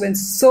 Ross, when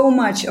so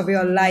much of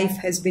your life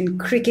has been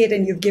cricket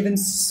and you've given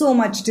so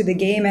much to the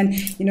game and,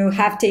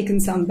 have taken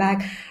some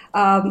back,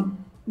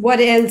 what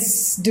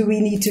else do we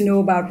need to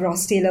know about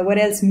Ross Taylor? What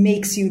else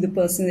makes you the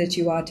person that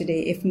you are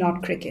today, if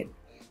not cricket?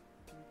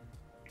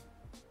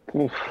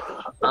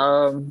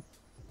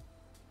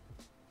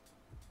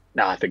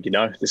 No, I think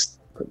this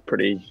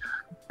pretty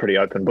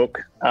open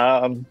book.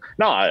 As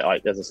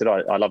I said,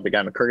 I love the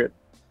game of cricket.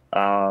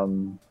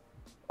 You're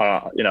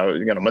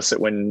going to miss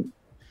it when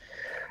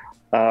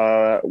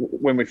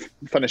we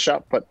finish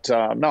up. But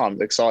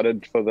I'm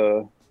excited for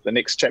the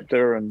next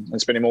chapter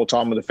and spending more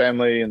time with the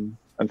family and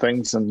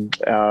things. And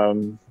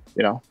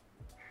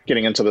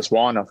getting into this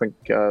wine, I think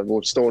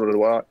we've stored it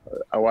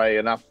away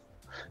enough.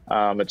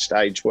 It's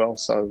aged well,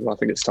 so I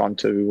think it's time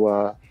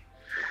to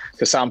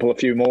sample a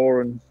few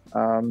more and.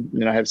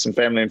 Have some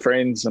family and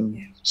friends, and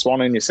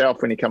Swan and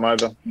yourself when you come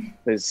over.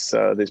 There's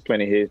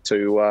plenty here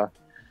to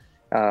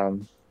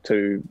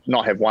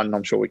not have one.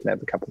 I'm sure we can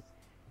have a couple.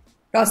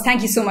 Ross,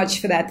 thank you so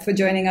much for that, for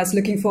joining us.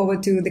 Looking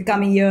forward to the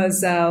coming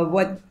years,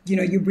 what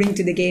you bring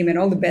to the game, and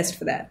all the best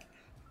for that.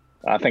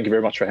 Thank you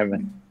very much for having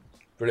me.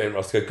 Brilliant,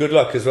 Roscoe. Good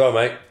luck as well,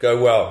 mate.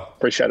 Go well.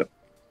 Appreciate it.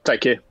 Take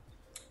care.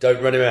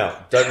 Don't run him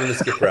out. Don't run the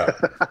skipper out.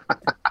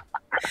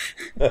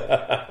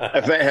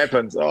 If that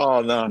happens,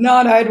 oh no.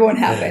 No, it won't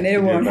happen.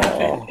 It won't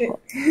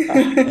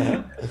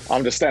happen.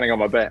 I'm just standing on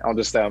my bat. I'll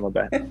just stay on my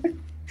bat.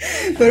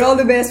 But all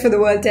the best for the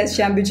World Test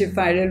Championship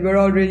final. We're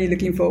all really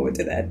looking forward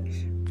to that.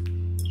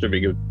 Should be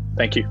good.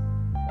 Thank you.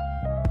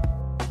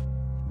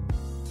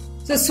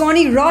 So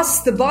Swanee,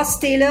 Ross, the boss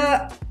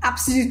Taylor,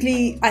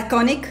 absolutely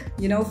iconic,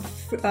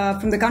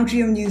 from the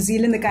country of New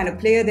Zealand, the kind of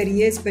player that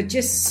he is. But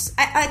just,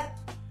 I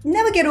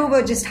never get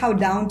over just how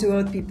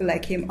down-to-earth people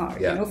like him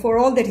are, for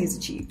all that he's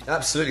achieved.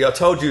 Absolutely. I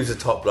told you he was a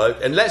top bloke.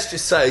 And let's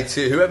just say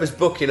to whoever's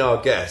booking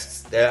our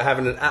guests, they're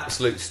having an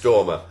absolute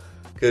stormer.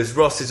 Because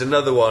Ross is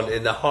another one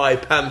in the high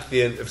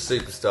pantheon of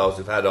superstars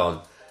we've had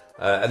on.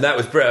 And that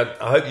was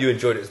brilliant. I hope you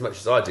enjoyed it as much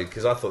as I did,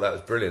 because I thought that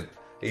was brilliant.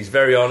 He's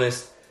very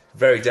honest,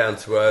 very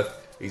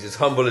down-to-earth. He's as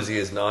humble as he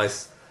is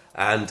nice.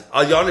 And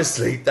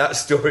honestly, that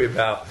story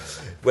about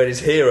when his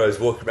heroes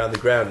walk around the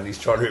ground and he's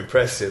trying to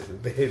impress him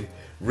and being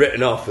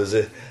written off as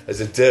a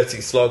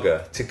dirty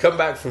slogger, to come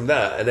back from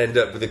that and end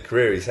up with the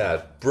career he's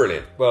had,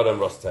 brilliant. Well done,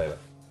 Ross Taylor.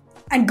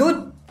 And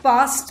go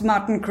past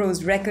Martin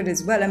Crowe's record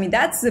as well. I mean,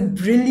 that's a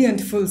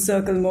brilliant full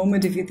circle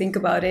moment if you think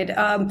about it.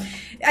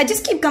 I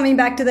just keep coming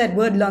back to that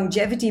word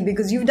longevity,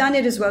 because you've done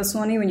it as well,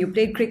 Swanee, when you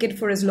played cricket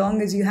for as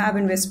long as you have,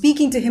 and we're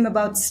speaking to him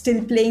about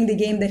still playing the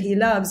game that he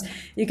loves.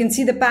 You can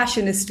see the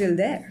passion is still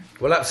there.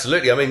 Well,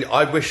 absolutely. I mean,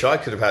 I wish I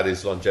could have had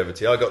his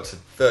longevity. I got to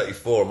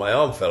 34 and my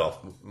arm fell off,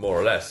 more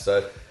or less.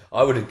 So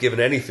I would have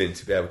given anything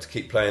to be able to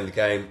keep playing the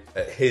game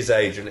at his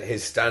age and at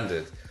his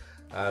standard.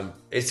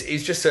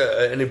 He's just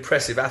an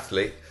impressive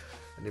athlete,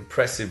 an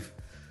impressive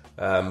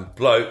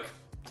bloke,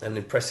 an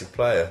impressive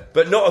player,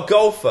 but not a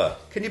golfer.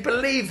 Can you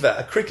believe that?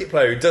 A cricket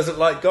player who doesn't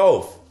like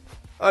golf?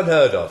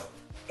 Unheard of.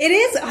 It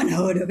is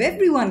unheard of.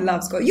 Everyone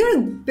loves golf. You're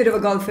a bit of a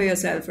golfer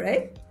yourself,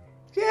 right?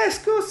 Yes,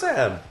 of course I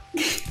am.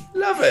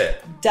 Love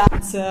it.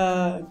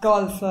 Dancer,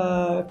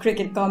 golfer,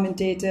 cricket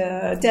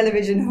commentator,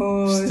 television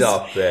host.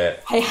 Stop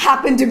it. I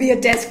happen to be a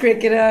test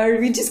cricketer.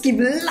 We just keep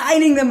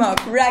lining them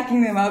up,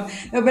 racking them up.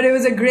 No, but it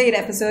was a great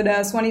episode.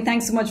 Swanee,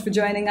 thanks so much for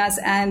joining us.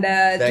 And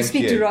to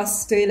speak to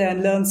Ross Taylor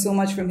and learn so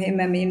much from him.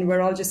 I mean,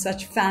 we're all just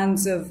such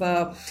fans of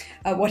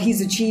what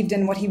he's achieved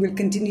and what he will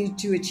continue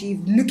to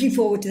achieve. Looking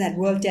forward to that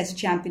World Test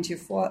Championship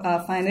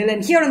final.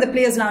 And here on the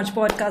Players Lounge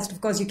podcast, of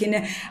course, you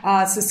can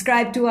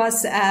subscribe to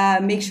us.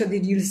 Make sure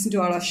that you listen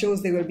to all our shows.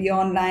 They will be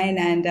online,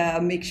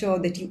 and make sure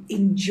that you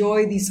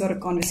enjoy these sort of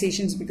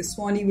conversations, because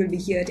Swanee will be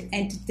here to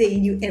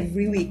entertain you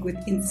every week with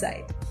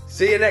insight.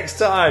 See you next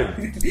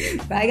time.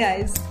 Bye,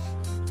 guys.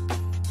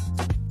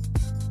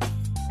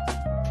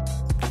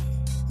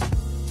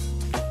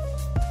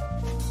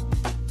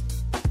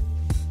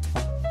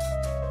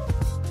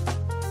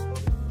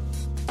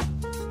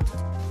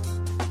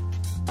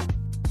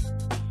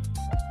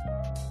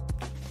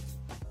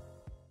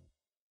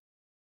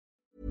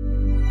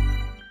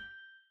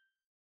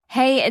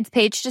 Hey, it's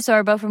Paige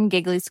DeSorbo from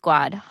Giggly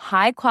Squad.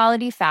 High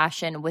quality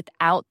fashion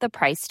without the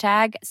price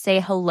tag. Say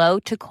hello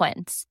to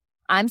Quince.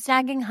 I'm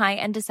snagging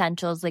high-end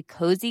essentials like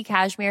cozy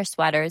cashmere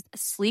sweaters,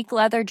 sleek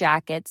leather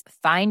jackets,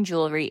 fine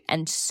jewelry,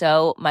 and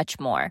so much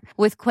more.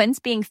 With Quince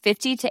being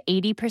 50 to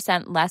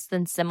 80% less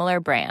than similar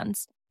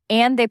brands.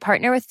 And they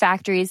partner with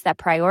factories that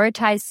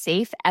prioritize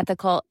safe,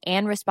 ethical,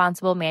 and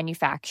responsible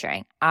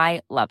manufacturing.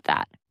 I love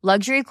that.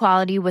 Luxury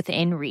quality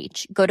within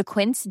reach. Go to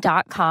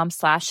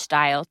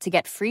quince.com/style to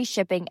get free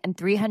shipping and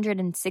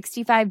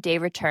 365-day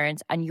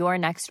returns on your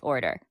next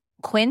order.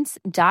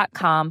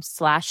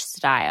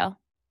 Quince.com/style.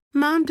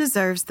 Mom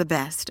deserves the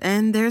best,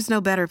 and there's no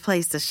better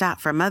place to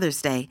shop for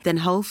Mother's Day than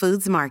Whole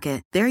Foods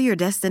Market. They're your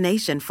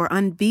destination for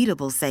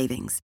unbeatable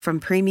savings, from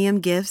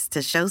premium gifts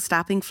to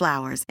show-stopping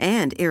flowers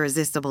and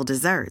irresistible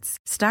desserts.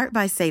 Start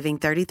by saving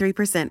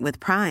 33% with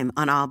Prime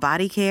on all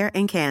body care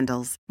and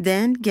candles.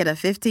 Then get a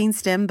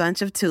 15-stem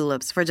bunch of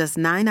tulips for just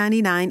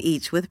 $9.99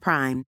 each with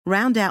Prime.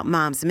 Round out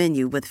Mom's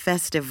menu with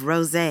festive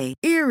rosé,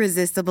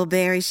 irresistible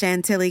berry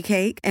chantilly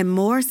cake, and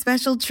more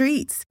special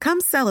treats. Come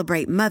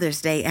celebrate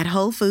Mother's Day at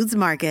Whole Foods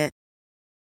Market.